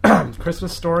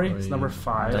 Christmas Story. It's number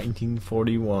 5.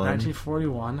 1941.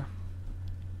 1941.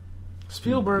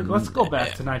 Spielberg. Let's go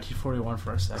back to 1941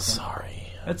 for a second. Sorry.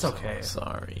 It's okay.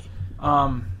 Sorry.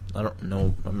 Um. I don't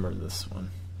know. Remember this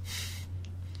one.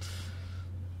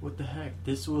 What the heck?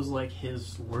 This was like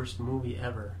his worst movie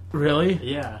ever. Really?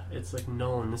 Yeah, it's like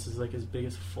known. This is like his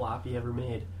biggest flop he ever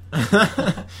made.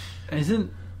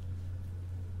 Isn't.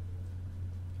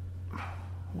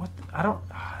 What? I don't.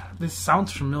 This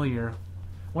sounds familiar.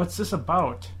 What's this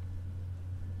about?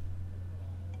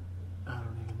 I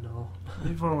don't even know.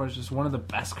 Before was just one of the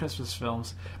best Christmas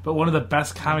films, but one of the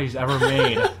best comedies ever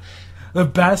made. The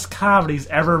best comedies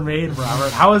ever made,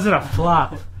 Robert. How is it a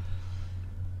flop?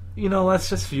 Let's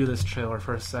just view this trailer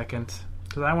for a second,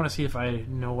 because I want to see if I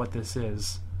know what this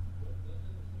is.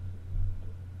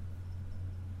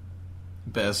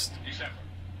 Best December.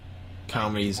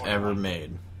 comedies ever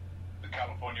made. The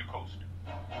California coast.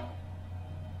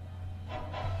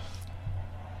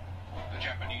 The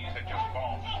Japanese had just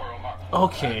bombed Pearl Harbor.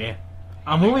 Okay,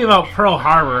 a movie about Pearl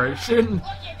Harbor. It shouldn't.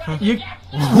 You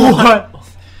what?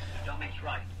 Don't make it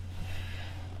right.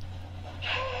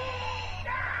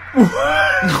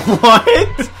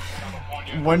 What?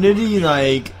 When did he,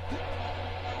 like...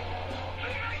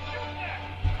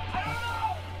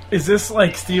 Is this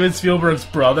like Steven Spielberg's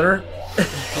brother?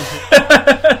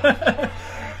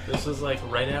 This was like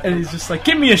right after. And he's just like,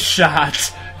 give me a shot.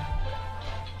 The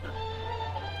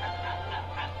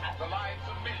lives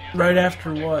of millions Right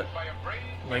after what? by a brave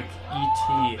like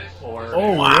E.T. or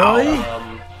Oh, really?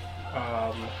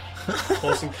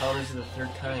 Close Encounters of the Third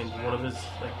Kind, one of his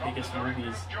like biggest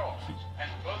movies. Jaws and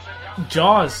Close Encounters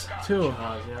Jaws, too.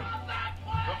 Yeah.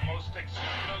 the most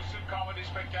explosive comedy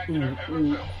spectacular ever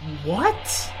filmed.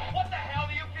 What? What the hell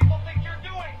do you people think you're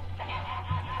doing?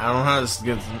 I don't know how this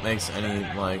makes any,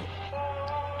 like...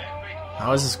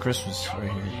 How is this Christmas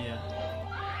right here? Yeah.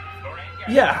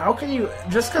 Yeah, how can you...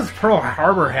 Just because Pearl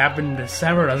Harbor happened in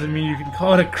December doesn't mean you can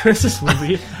call it a Christmas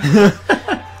movie.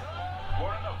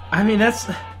 I mean, that's...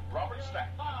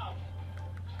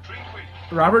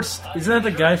 Robert Stack. Isn't that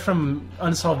the guy from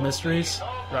Unsolved Mysteries?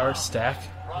 Robert Stack?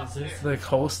 Is this? The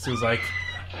host who's like,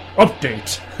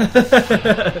 update!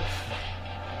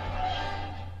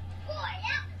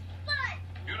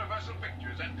 Universal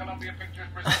Pictures and Columbia Pictures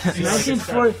present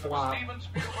 1940... Flop. Steven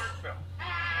Spielberg film.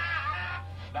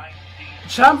 19...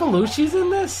 John Belushi's in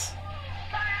this?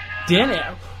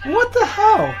 What the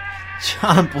hell?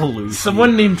 John Belushi.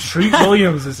 Someone named Treat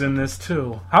Williams is in this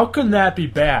too. How can that be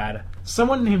bad?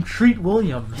 Someone named Treat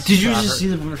Williams. Did you just see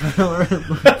the trailer?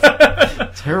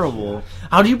 Terrible.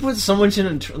 How do you put so much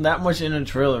that much in a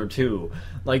trailer too?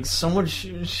 Like so much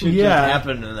should just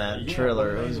happen in that Yeah,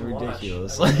 trailer. what It was did I watch?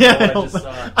 ridiculous. I Like, don't know, I just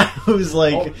saw it. I was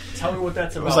like, Oh, tell me what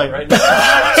that's about was like- right now.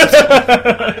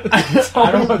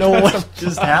 I don't know what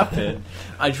just happened.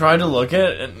 I tried to look at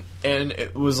it, and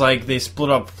it was like they split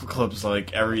up clips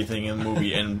like everything in the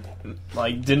movie and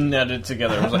like didn't edit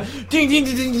together. It was like ding ding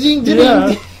ding ding ding ding. Yeah.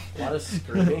 ding. A lot of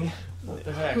screaming. What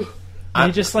the heck?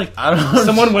 They just like I don't know.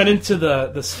 someone went into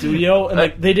the studio and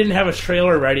like they didn't have a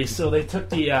trailer ready, so they took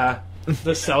the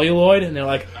celluloid and they're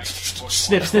like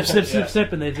snip snip snip snip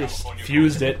snip, and they just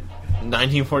fused it.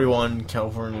 1941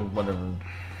 California whatever.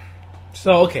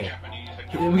 So okay,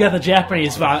 We got the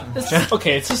Japanese spot.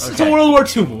 Okay, it's a World War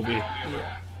II movie.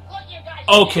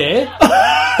 Okay,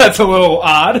 that's a little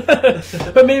odd,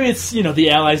 but maybe it's the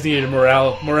Allies needed a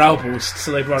morale boost,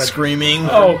 so they brought a Screaming.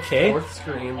 Okay, Fourth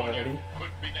scream already.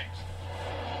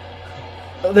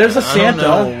 there's a I Santa.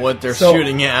 don't know what they're So-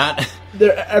 shooting at.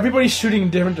 Everybody's shooting in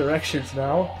different directions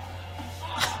now.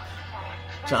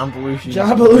 John Belushi's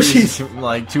Belushi's- he's,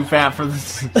 like too fat for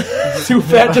this. Too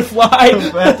fat to fly.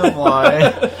 Too fat to fly. The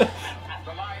lives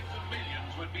of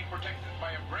millions would be protected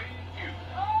by a brave few.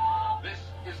 This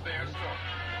is their story.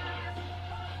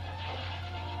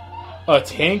 A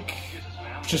tank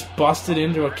just busted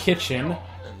into a kitchen.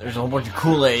 There's a whole bunch of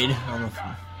Kool-Aid on the. The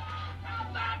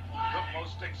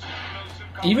most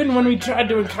explosive Even when we tried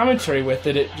doing commentary with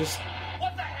it, it just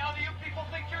What the hell do you people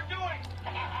think you're doing?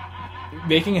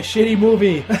 making a shitty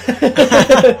movie.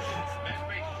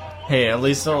 Hey, at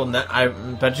least I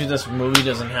bet you this movie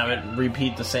doesn't have it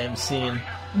repeat the same scene.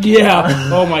 Yeah.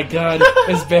 Oh my god.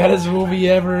 As bad as the movie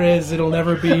ever is, it'll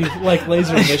never be like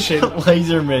Laser Mission.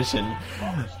 Laser Mission.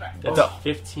 That's The-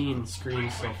 15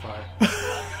 screams so far.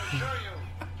 Assure you,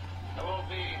 there will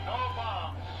be no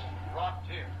bombs dropped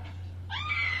here.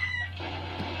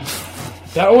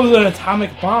 That was an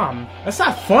atomic bomb. That's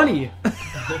not funny.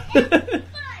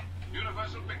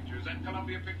 Universal Pictures and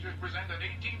Columbia Pictures present an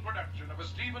 18 production of a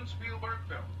Steven Spielberg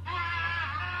film.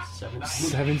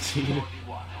 17.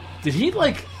 Did he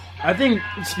I think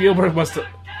Spielberg must have.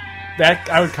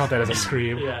 I would count that as a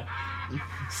scream. Yeah.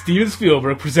 Steven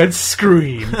Spielberg presents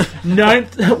Scream.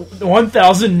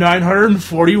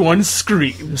 1,941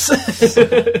 screams.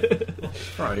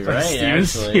 Probably By right, Steven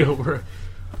actually. Spielberg.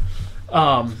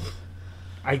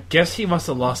 I guess he must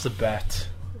have lost a bet.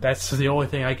 That's the only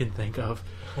thing I can think of.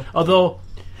 Although,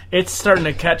 it's starting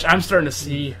to catch. I'm starting to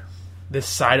see this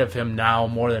side of him now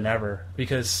more than ever.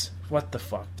 Because, what the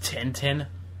fuck? Tintin?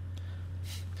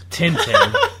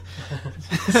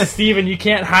 Steven, you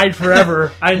can't hide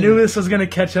forever. I knew this was going to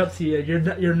catch up to you. Your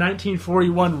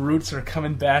 1941 roots are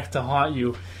coming back to haunt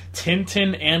you.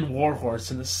 Tintin and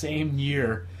Warhorse in the same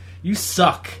year. You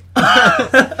suck.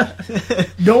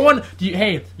 No one.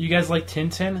 Hey, you guys like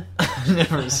Tintin?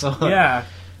 Never saw it. Yeah,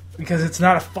 because it's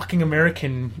not a fucking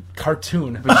American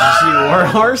cartoon. Did you see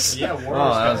Warhorse? Yeah, War Oh,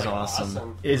 was that was kinda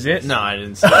awesome. Is it? No, I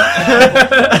didn't see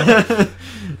it.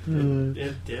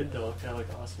 It did, though. It got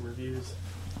awesome reviews.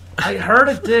 I heard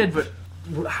it did, but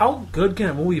how good can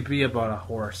a movie be about a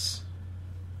horse?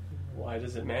 Why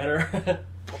does it matter?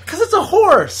 Because it's a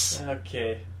horse.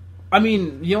 Okay. I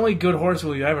mean, the only good horse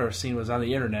movie I've ever seen was on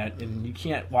the internet, and you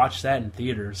can't watch that in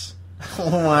theaters. Oh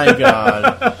my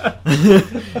god.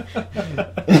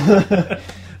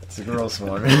 It's a gross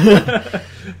one.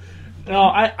 No,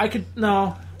 I could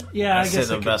no. Yeah, I I'd say guess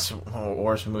the I could. best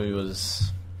horse movie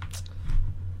was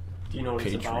Do you know what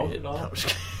it's about Patriot. at No, all? I'm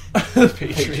just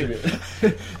kidding. Patriot.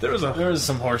 There was There was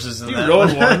some horses in You that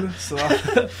wrote one, so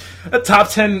a top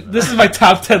 10. This is my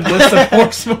top 10 list of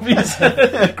horse movies.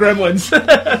 Gremlins.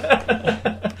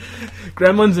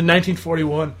 Gremlins in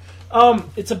 1941.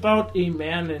 It's about a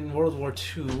man in World War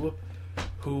II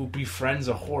who befriends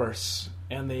a horse,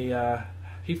 and he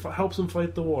helps him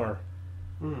fight the war.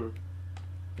 Hmm.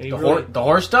 And he The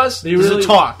horse does? they Does really it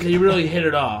talk? They really hit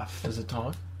it off. Does it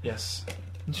talk? Yes.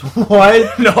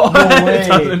 What? No, way. it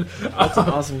doesn't. That's an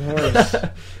awesome horse.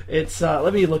 It's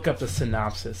let me look up the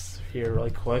synopsis here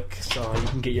really quick so you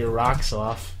can get your rocks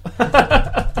off.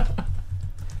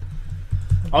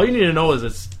 All you need to know is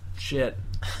it's shit.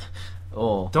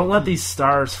 Oh. Don't let these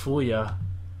stars fool you.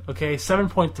 Okay,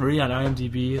 7.3 on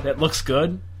IMDb. That looks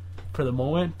good for the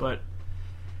moment, but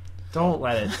don't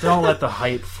let the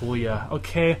hype fool you.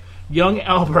 Okay, young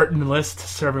Albert enlists to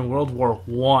serve in World War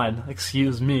I.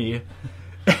 Excuse me.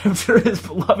 After his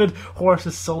beloved horse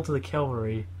is sold to the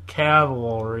cavalry.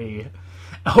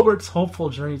 Albert's hopeful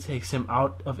journey takes him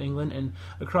out of England and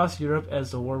across Europe as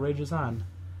the war rages on.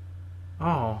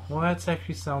 Oh, well, that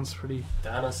actually sounds pretty.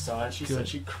 Donna saw it. She Good. said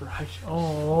she cried.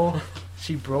 Oh,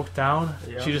 she broke down.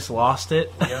 Yeah. She just lost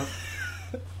it. Yep.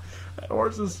 That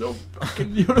horse is so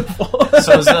fucking beautiful.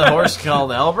 So is the horse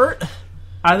called Albert?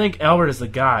 I think Albert is the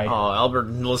guy. Oh, Albert,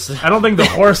 listen. I don't think the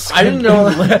horse. I didn't know.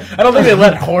 I don't think they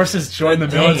let horses join the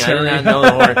Dang, military. I did not know the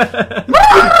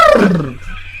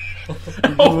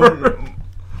horse.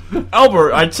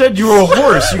 Albert, I said you were a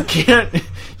horse. You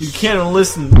can't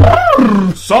listen.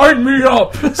 Sign me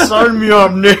up. Sign me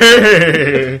up,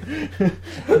 nay.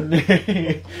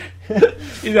 Nay.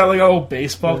 He's got like a little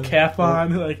baseball cap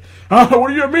on. Like, oh, what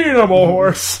do you mean I'm a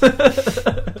horse?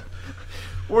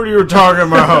 What are you talking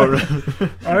about?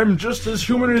 I'm just as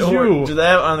human as Do you. they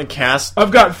have on the cast?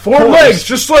 I've got 4 legs,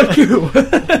 just like you.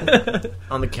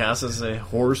 On the cast, does it say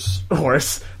horse?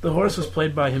 Horse. The horse was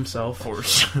played by himself.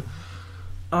 Horse.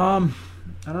 I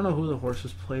don't know who the horse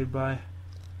was played by.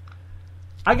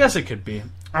 I guess it could be.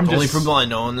 I'm The only just. people I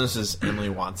know in this is Emily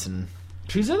Watson.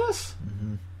 She's in this?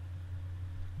 Mm-hmm.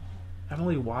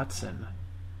 Emily Watson.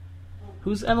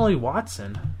 Who's Emily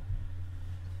Watson?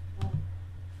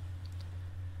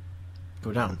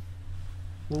 Go down.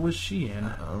 What was she in?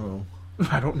 I don't know.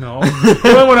 I don't know. The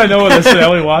only one I know is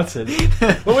Emily Watson.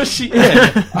 What was she in?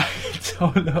 I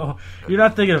don't know. You're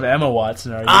not thinking of Emma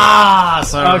Watson, are you? Ah,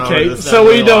 so I don't know Okay, this so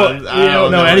we Emily don't Watson. I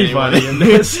know anybody anyone. in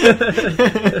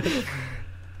this.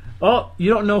 Oh, you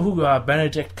don't know who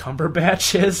Benedict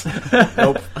Cumberbatch is?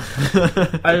 Nope.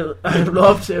 I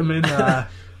loved him in.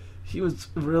 He was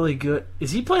really good.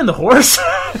 Is he playing the horse?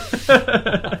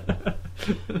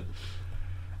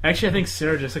 Actually, I think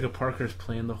Sarah Jessica Parker's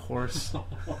playing the horse.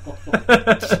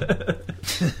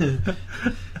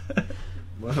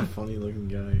 What a funny looking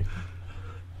guy.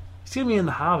 He's gonna be in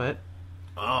The Hobbit.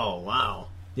 Oh, wow.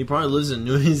 He probably lives in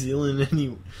New Zealand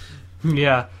anyway.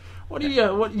 Yeah. What are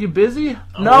you busy?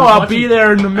 I No, was I'll watching- be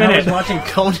there in a I minute. was watching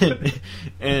Conan,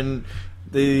 and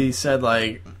they said,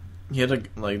 like, he had to,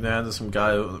 like, they had some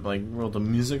guy, like, wrote the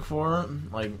music for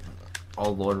it, like,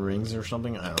 all Lord of the Rings or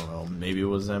something. I don't know. Maybe it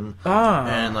was them. Ah.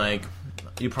 And, like,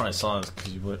 you probably saw this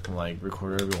because you would, like,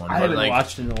 record everyone. I but, haven't like,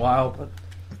 watched it in a while, but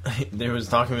they was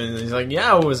talking to him, and he's like,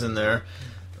 yeah, I was in there.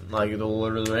 Like, the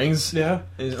Lord of the Rings. yeah.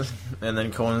 And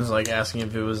then Conan's, like, asking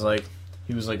if it was, like,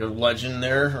 he was, like, a legend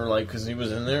there, or, like, because he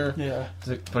was in there. Yeah.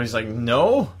 But he's like,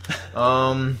 no.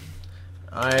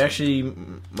 I actually,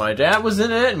 my dad was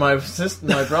in it. My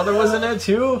brother was in it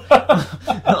too.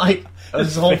 Like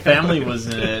his whole family was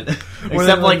in it,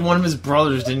 except like one of his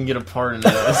brothers didn't get a part in it.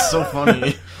 It's so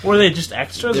funny. Were they just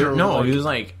extras? Or No, like, he was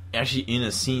like actually in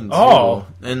a scene too. Oh.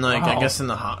 And like Wow. I guess in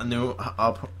the new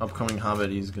upcoming Hobbit,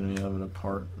 he's gonna be having a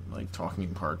part, like talking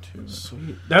part too.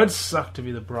 Sweet. That would suck to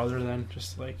be the brother then.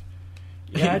 Just like,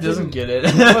 yeah, He doesn't get it.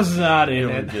 I was not He in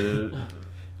don't it. get it.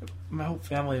 My whole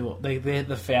family,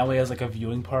 the family has like a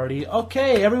viewing party.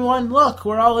 Okay, everyone, look,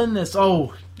 we're all in this.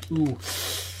 Oh, ooh.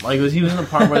 Like he was in the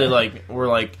part where they like were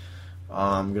like,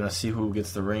 gonna see who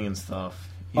gets the ring and stuff.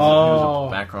 He Oh. was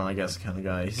a background, I guess, kind of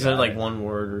guy. He said like one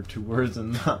word or 2 words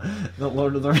in the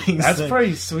Lord of the Rings. That's thing.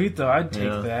 pretty sweet though. I'd take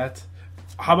Yeah. that.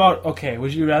 How about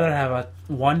would you rather have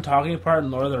one talking part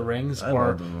in Lord of the Rings I or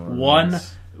love the Lord of the one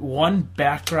Rings. one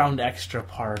background extra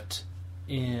part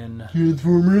in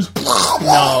Transformers.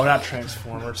 No, not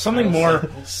Transformers. Something more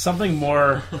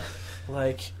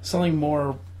like something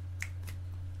more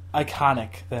iconic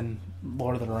than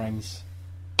Lord of the Rings.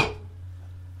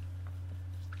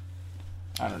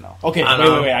 I don't know. Okay, I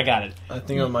know. wait, I got it. I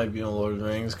think I might be on Lord of the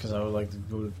Rings because I would like to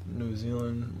go to New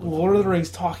Zealand. Lord of the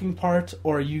Rings talking part,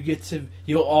 or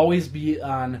you'll always be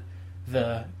on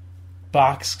the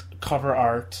box cover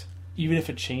art. Even if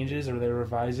it changes or they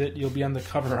revise it, you'll be on the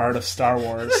cover art of Star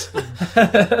Wars. But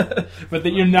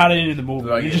that you're not in the movie.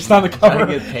 You're just on the cover.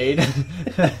 I get paid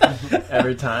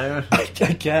every time. I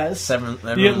guess. You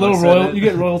You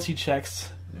get royalty checks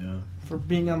Yeah. for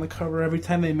being on the cover every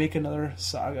time they make another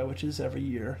saga, which is every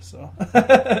year. So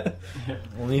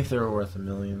Only if they were worth $1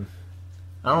 million.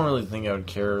 I don't really think I would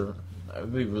care. It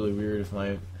would be really weird if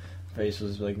my face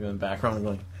was like in the background,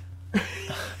 like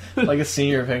like a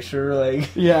senior picture, like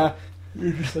yeah,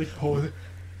 you're just like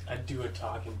I'd do a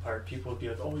talking part. People would be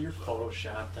like, "Oh, you're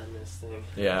photoshopped on this thing."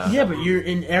 yeah. yeah, but you're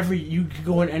in you could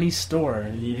go in any store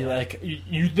and you'd be like,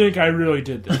 you think I really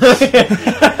did this?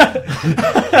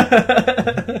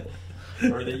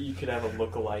 Or that you could have a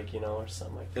look-alike, or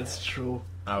something like that. That's true.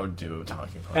 I would do a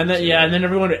talking part. And then too. and then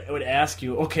everyone would ask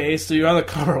you, okay, so you're on the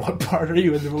cover. What part are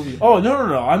you in the movie? Oh no,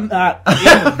 I'm not in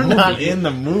the movie. not in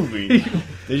the movie.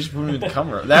 They just put me in the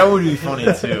cover. That would be funny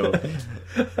too.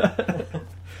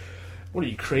 What are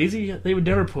you, crazy? They would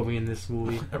never put me in this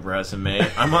movie. A resume.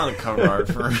 I'm on the cover art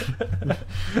for.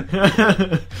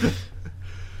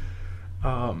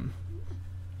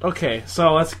 Okay,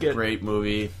 so let's get. Great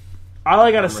movie. All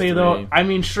I gotta Number say though, 3. I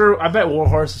mean, sure, I bet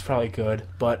Warhorse is probably good,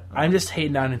 but I'm just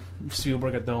hating on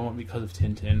Spielberg at the moment because of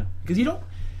Tintin. Because you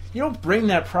don't bring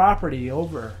that property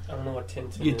over. I don't know what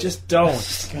Tintin You is. just don't.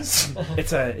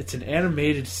 It's an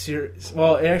animated series.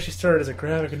 Well, it actually started as a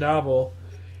graphic novel,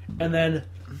 and then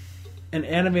an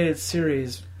animated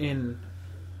series in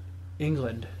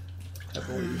England, I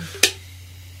believe.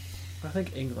 I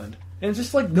think England, and it's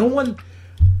just like no one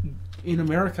in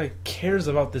America cares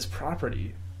about this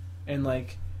property, and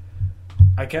like,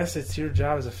 I guess it's your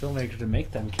job as a filmmaker to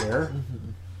make them care.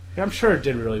 I'm sure it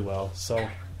did really well. So,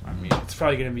 I mean, it's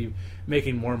probably going to be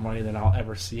making more money than I'll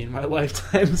ever see in my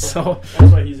lifetime. So,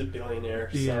 That's why he's a billionaire.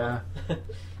 So. yeah.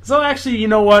 So actually, you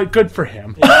know what? Good for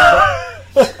him.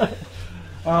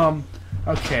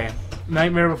 Okay.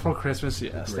 Nightmare Before Christmas.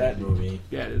 Yes, Great movie.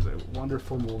 Yeah, it is a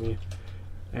wonderful movie.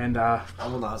 And I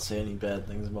will not say any bad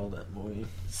things about that movie.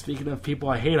 speaking of people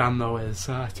I hate on, though, is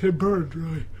Tim Burton.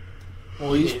 Really.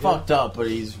 Well, he's fucked up, but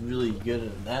he's really good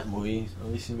at that movie. At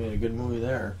least he made a good movie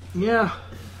there. Yeah.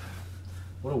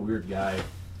 What a weird guy.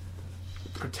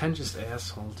 Pretentious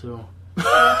asshole, too.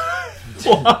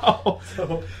 Wow.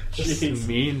 So, Just jeez.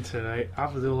 mean tonight. I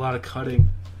have to do a lot of cutting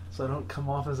so I don't come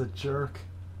off as a jerk.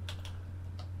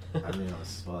 I mean, it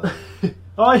was fun.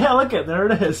 Oh, yeah, look at there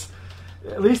it is.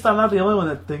 At least I'm not the only one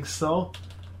that thinks so.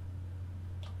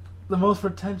 The most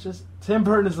pretentious... Tim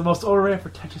Burton is the most overrated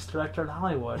pretentious director in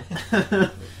Hollywood.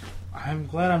 I'm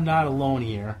glad I'm not alone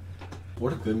here.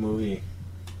 What a good movie.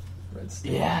 Red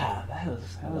State. Yeah, that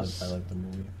I was like the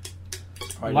movie.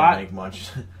 Probably Lot- didn't make much.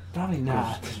 probably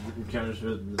not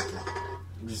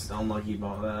Just unlucky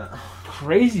about that.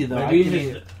 crazy, though.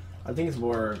 Maybe I think it's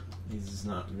more he's just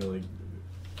not really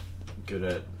good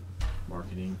at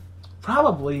marketing.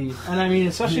 Probably. And I mean,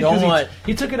 especially You know because what?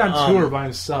 he took it on tour by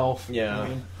himself. Yeah. I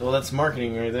mean, Well, that's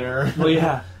marketing right there. well,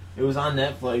 yeah. It was on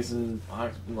Netflix and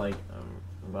right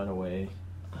away.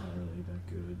 Not really that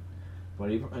good.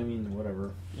 But I mean, whatever.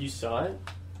 You saw it?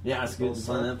 Yeah, it's good. It's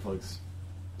on Netflix.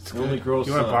 It's It only good. gross.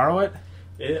 You want to borrow it?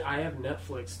 I have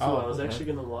Netflix too. Oh, I was okay. actually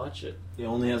gonna watch it. It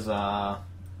only has only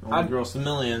grossed $1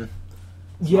 million.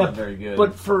 It's Yeah, not very good.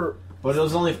 but it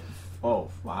was only. Oh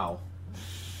wow!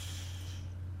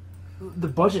 the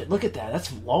budget, look at that.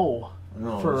 That's low.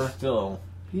 No, For- still.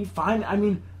 He fine. I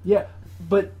mean, yeah,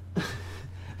 but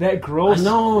that gross. I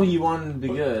know you wanted it to be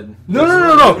good.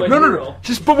 No.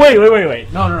 Just but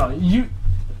wait. No. You.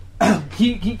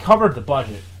 He covered the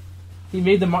budget. He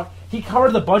made he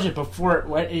covered the budget before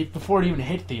it even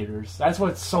hit theaters. That's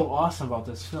what's so awesome about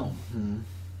this film. Mm-hmm.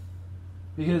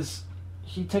 Because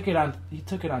he took it on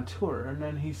tour and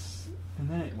then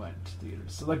it went to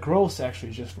theaters. So the gross actually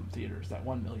is just from theaters. That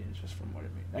 $1 million is just from what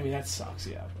it made. I mean that sucks,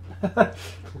 yeah. But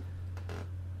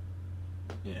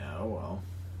Yeah. Oh well.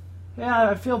 yeah,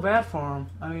 I feel bad for him.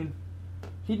 I mean,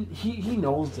 he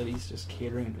knows that he's just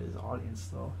catering to his audience,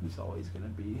 though. He's always gonna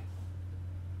be.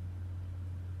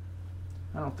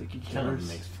 I don't think he Kind of cares.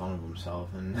 makes fun of himself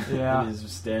and Yeah. his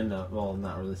stand up. Well,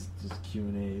 not really. Just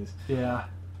Q&As, Yeah.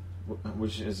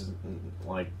 which is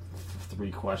like 3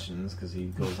 questions because he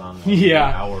goes on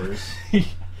Yeah. 3 hours.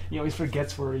 He always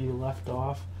forgets where he left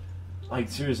off. Like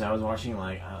seriously, I was watching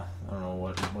I don't know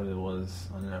what it was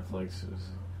on Netflix. It was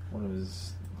one of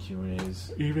his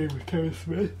Q&As. Evening with Kevin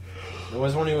Smith. It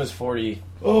was when he was 40.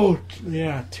 Oh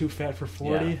yeah, too fat for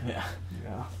 40. Yeah.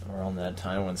 Yeah. Around that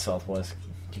time when Southwest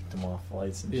kicked him off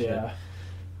flights and Yeah.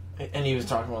 shit. And he was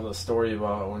talking about the story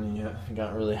about when he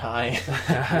got really high.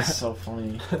 It was so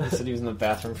funny. He said he was in the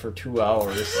bathroom for 2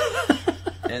 hours,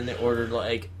 and they ordered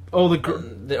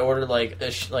they ordered like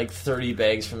 30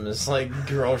 bags from this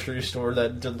grocery store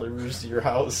that delivers to your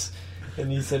house. And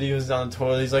he said he was on the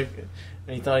toilet. He's like,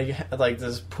 and he thought he had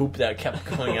this poop that kept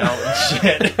coming out and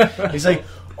shit. He's like,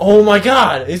 oh my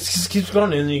god, it just keeps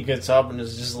going. And then he gets up and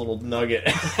it's just a little nugget.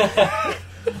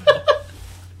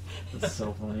 It's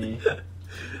so funny.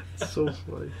 So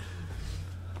funny.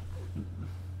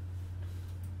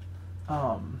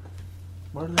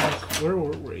 Where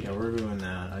were we? Yeah, we're doing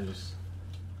that. I just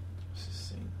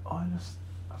saying. I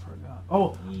forgot.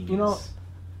 Oh, you know,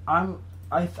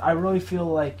 I really feel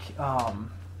like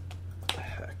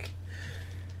heck.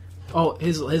 Oh,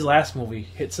 his last movie,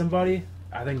 Hit Somebody.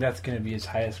 I think that's gonna be his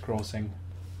highest grossing,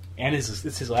 and it's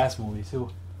his last movie too.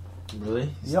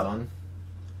 Really? He's Yep. done?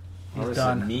 He's What is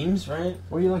done. it, memes, right?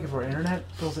 What are you looking for? Internet?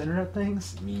 Those internet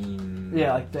things? Memes.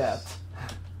 Yeah, like that.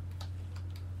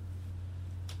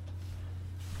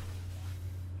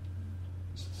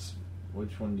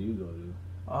 Which one do you go to?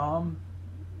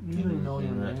 Usually know your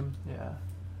Internet. name. Yeah.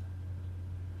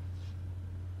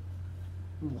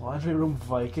 Laundry Room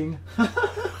Viking.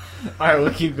 Alright,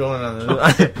 we'll keep going on this.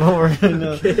 But we're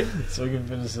gonna, so we can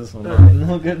finish this one. Right.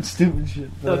 No good stupid shit.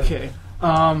 but- Okay.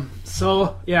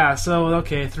 So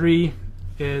 3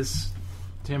 is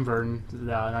Tim Burton,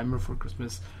 Nightmare Before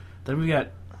Christmas. Then we got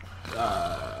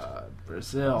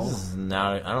Brazil, This is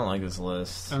not, I don't like this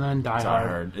list. and then Die Die Hard,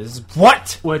 Hard. Is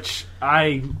what? which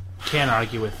I can't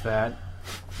argue with that.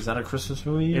 Is that a Christmas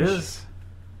movie? It is.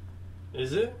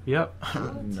 Is it? Yep. I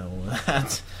don't know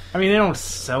that. I mean, they don't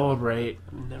celebrate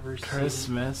Never seen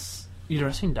Christmas. You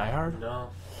never seen Die it. Hard? No,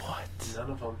 What?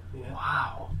 none of them. Yeah,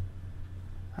 Wow.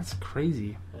 That's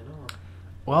crazy. I know.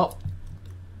 Well,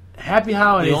 Happy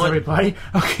holidays, You know what? everybody.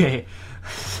 Okay.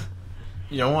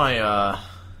 You know why?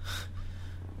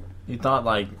 You thought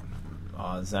like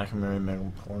Zach and Mary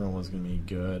Mega Porno was gonna be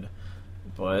good,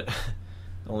 but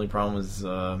the only problem is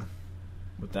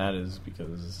with that is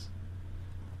because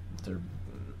they're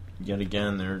yet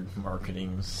again their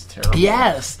marketing was terrible.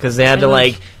 Yes, because they had to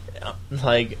And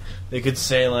like they could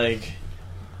say like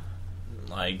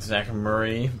Zach and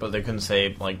Murray, but they couldn't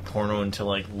say like porno until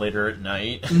like later at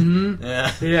night. Mm-hmm.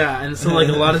 Yeah, yeah, and so like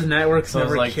a lot of the networks so it was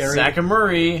never like carry. Zach and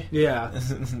Murray. Yeah,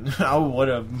 Oh, what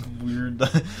a weird,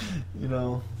 you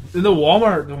know. and the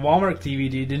Walmart DVD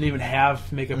didn't even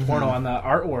have make a porno Mm-hmm. on the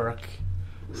artwork.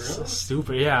 So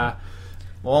stupid. Yeah.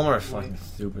 Walmart's fucking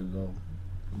stupid though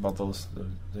about those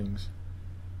things.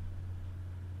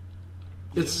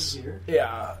 It's Here?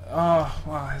 yeah. Oh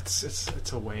well,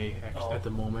 it's away Oh, at the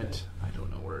moment. I don't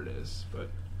know where it is, but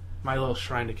my little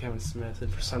shrine to Kevin Smith,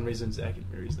 and for some reason Zack and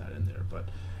Mary's not in there. But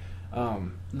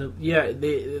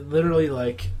they literally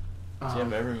like. Do you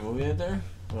have every movie in there?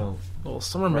 Well,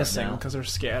 Some are right missing now. because they're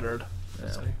scattered. Yeah.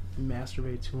 So I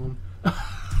masturbate to them.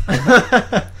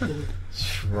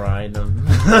 Shrine them.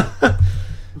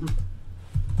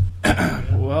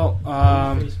 Well,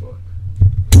 Facebook.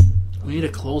 we need a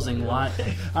closing line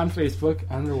on Facebook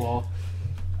on their wall.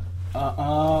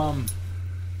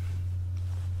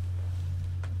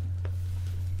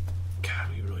 God,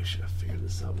 we really should have figured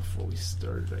this out before we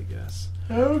started, I guess.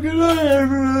 Have a good night,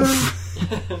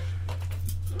 everyone.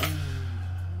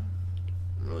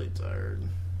 I'm really tired.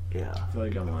 Yeah. I feel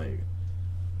like I'm like.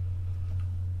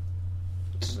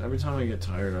 Every time I get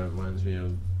tired, it reminds me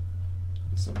of.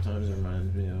 Sometimes it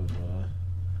reminds me of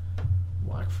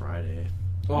Black Friday.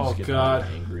 I Oh just get God.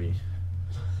 angry.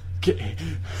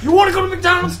 You want to go to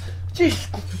McDonald's? Jeez,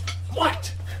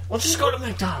 what? Let's just go to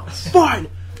McDonald's. Fine.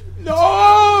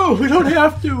 No, we don't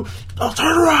have to. I'll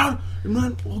turn around and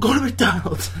then we'll go to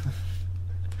McDonald's.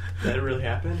 That really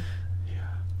happened? Yeah.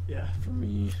 Yeah. For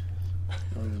me, I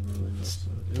really missed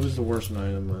it. It was the worst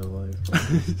night of my life.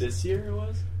 This year it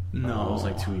was? No, It was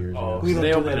like 2 years Oh, ago. we don't They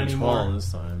do opened that at anymore. 12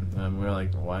 this time, and we were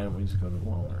like, why don't we just go to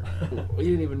Walmart? We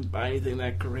didn't even buy anything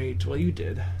that great. Well, you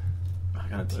did. I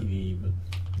got a TV, but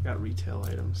I got retail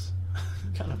items.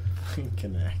 kind of fucking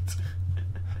connect.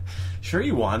 Sure,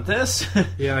 you want this?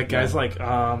 Yeah, that guy's Yeah. like,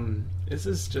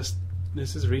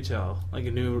 this is retail, like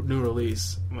a new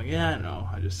release. I'm like, yeah, I know.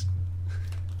 I just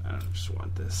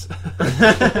want this.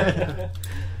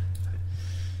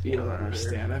 You don't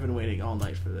understand. I've been waiting all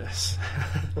night for this.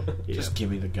 Just give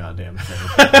me the goddamn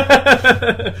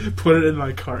thing. Put it in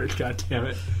my cart. God damn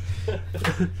it.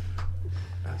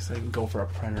 So I can go for a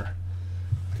printer.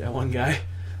 That one guy.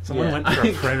 Someone Yeah. went for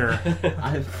a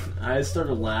printer. I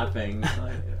started laughing.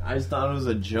 I just thought it was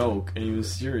a joke, and he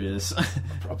was serious.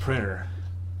 A printer.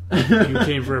 You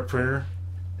came for a printer?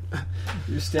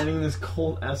 You're standing in this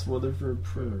cold ass weather for a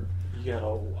printer. You got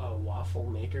a waffle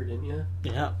maker, didn't you?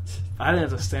 Yeah. I didn't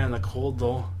have to stand in the cold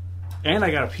though. And I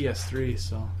got a PS3,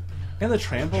 so. And the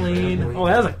trampoline. Oh,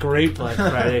 that was a great Black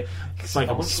Friday. It's like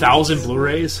How much was 1,000 it?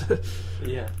 Blu-rays.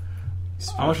 Yeah.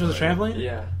 How much was the trampoline?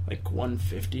 Yeah. Like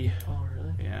 $150. Oh,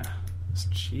 really? Yeah. It's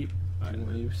cheap. But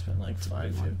You spent like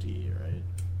 $550, right?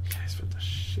 yeah, I spent a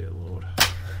shitload.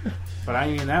 But I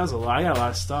mean, that was a lot. I got a lot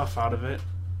of stuff out of it,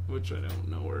 which I don't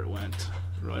know where it went.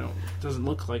 Really don't. It doesn't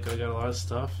look like I got a lot of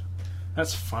stuff.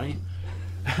 That's fine.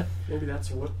 Maybe that's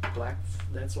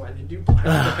why they do Black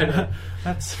Friday.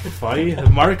 That's funny. The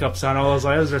markups on all those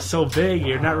items are so big,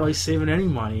 you're not really saving any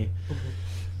money.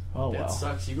 Oh, That well.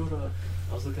 sucks. You go to.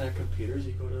 I was looking at computers.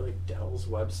 You go to like Dell's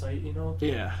website, you know,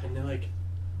 Yeah. and they're like,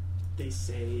 they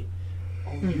say,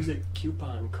 "Oh, use a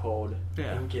coupon code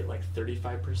Yeah. and get like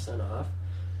 35% off."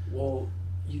 Well,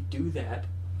 you do that,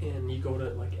 and you go to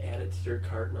like add it to your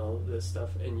cart and all of this stuff,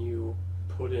 and you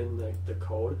put in the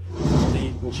code.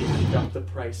 They jacked up the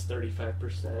price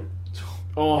 35%.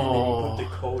 Oh, And then you put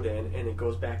the code in, and it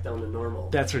goes back down to normal.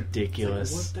 that's It's like,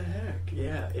 ridiculous. what the heck?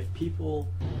 Yeah, if people.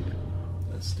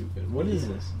 That's stupid. What is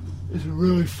this? Is it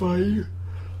really funny?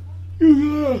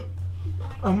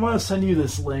 I'm gonna send you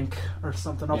this link or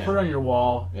something. I'll Yeah. put it on your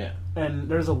wall. Yeah. And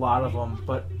there's a lot of them,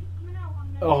 but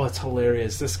oh, it's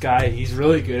hilarious. This guy, he's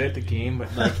really good at the game,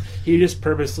 but like he just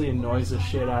purposely annoys the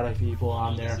shit out of people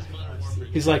on there.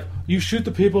 He's like, "You shoot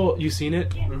the people." You seen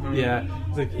it? Yeah.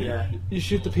 He's like, Yeah. You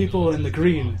shoot the people in the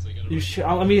green. You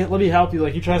let me help you.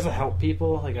 Like he tries to help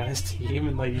people like on his team,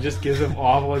 and like he just gives them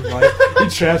awful advice. He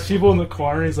traps people in the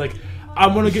corner. He's like,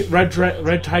 "I'm gonna get red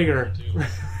tiger."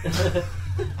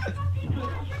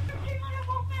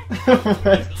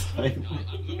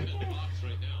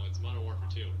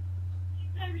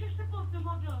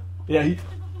 Yeah, he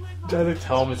tries to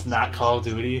tell him it's not Call of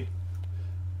Duty.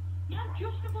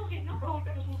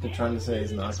 They're trying to say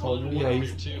he's not Call of Duty? Yeah, I'm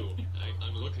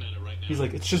looking at it right now. he's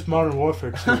like, it's just Modern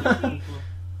Warfare 2.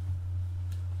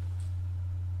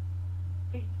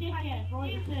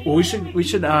 Well, we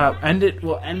should end it.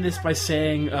 We'll end this by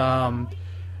saying,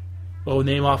 we'll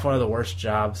name off one of the worst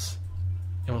jobs,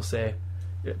 and we'll say,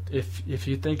 if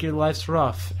you think your life's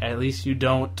rough, at least you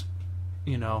don't,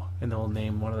 and then we'll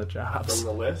name one of the jobs From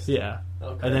the list? Yeah,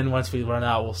 Okay. and then once we run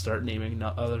out, we'll start naming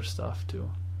other stuff too,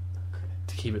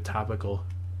 to keep it topical.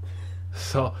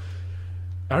 So,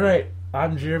 all right,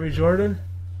 I'm Jeremy Jordan,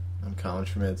 I'm Colin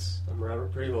Schmitz. I'm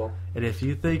Robert Preble. and if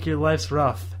you think your life's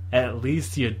rough, at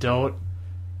least you don't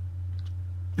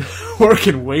work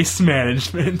in waste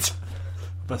management.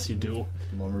 Unless you do.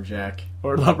 Lumberjack.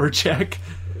 Or lumberjack.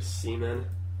 Or Seaman.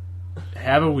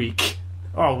 Have a week.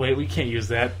 Oh, wait, we can't use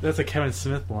that. That's a Kevin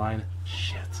Smith line.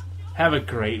 Shit. Have a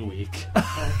great week.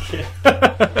 Okay.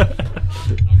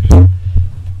 Okay.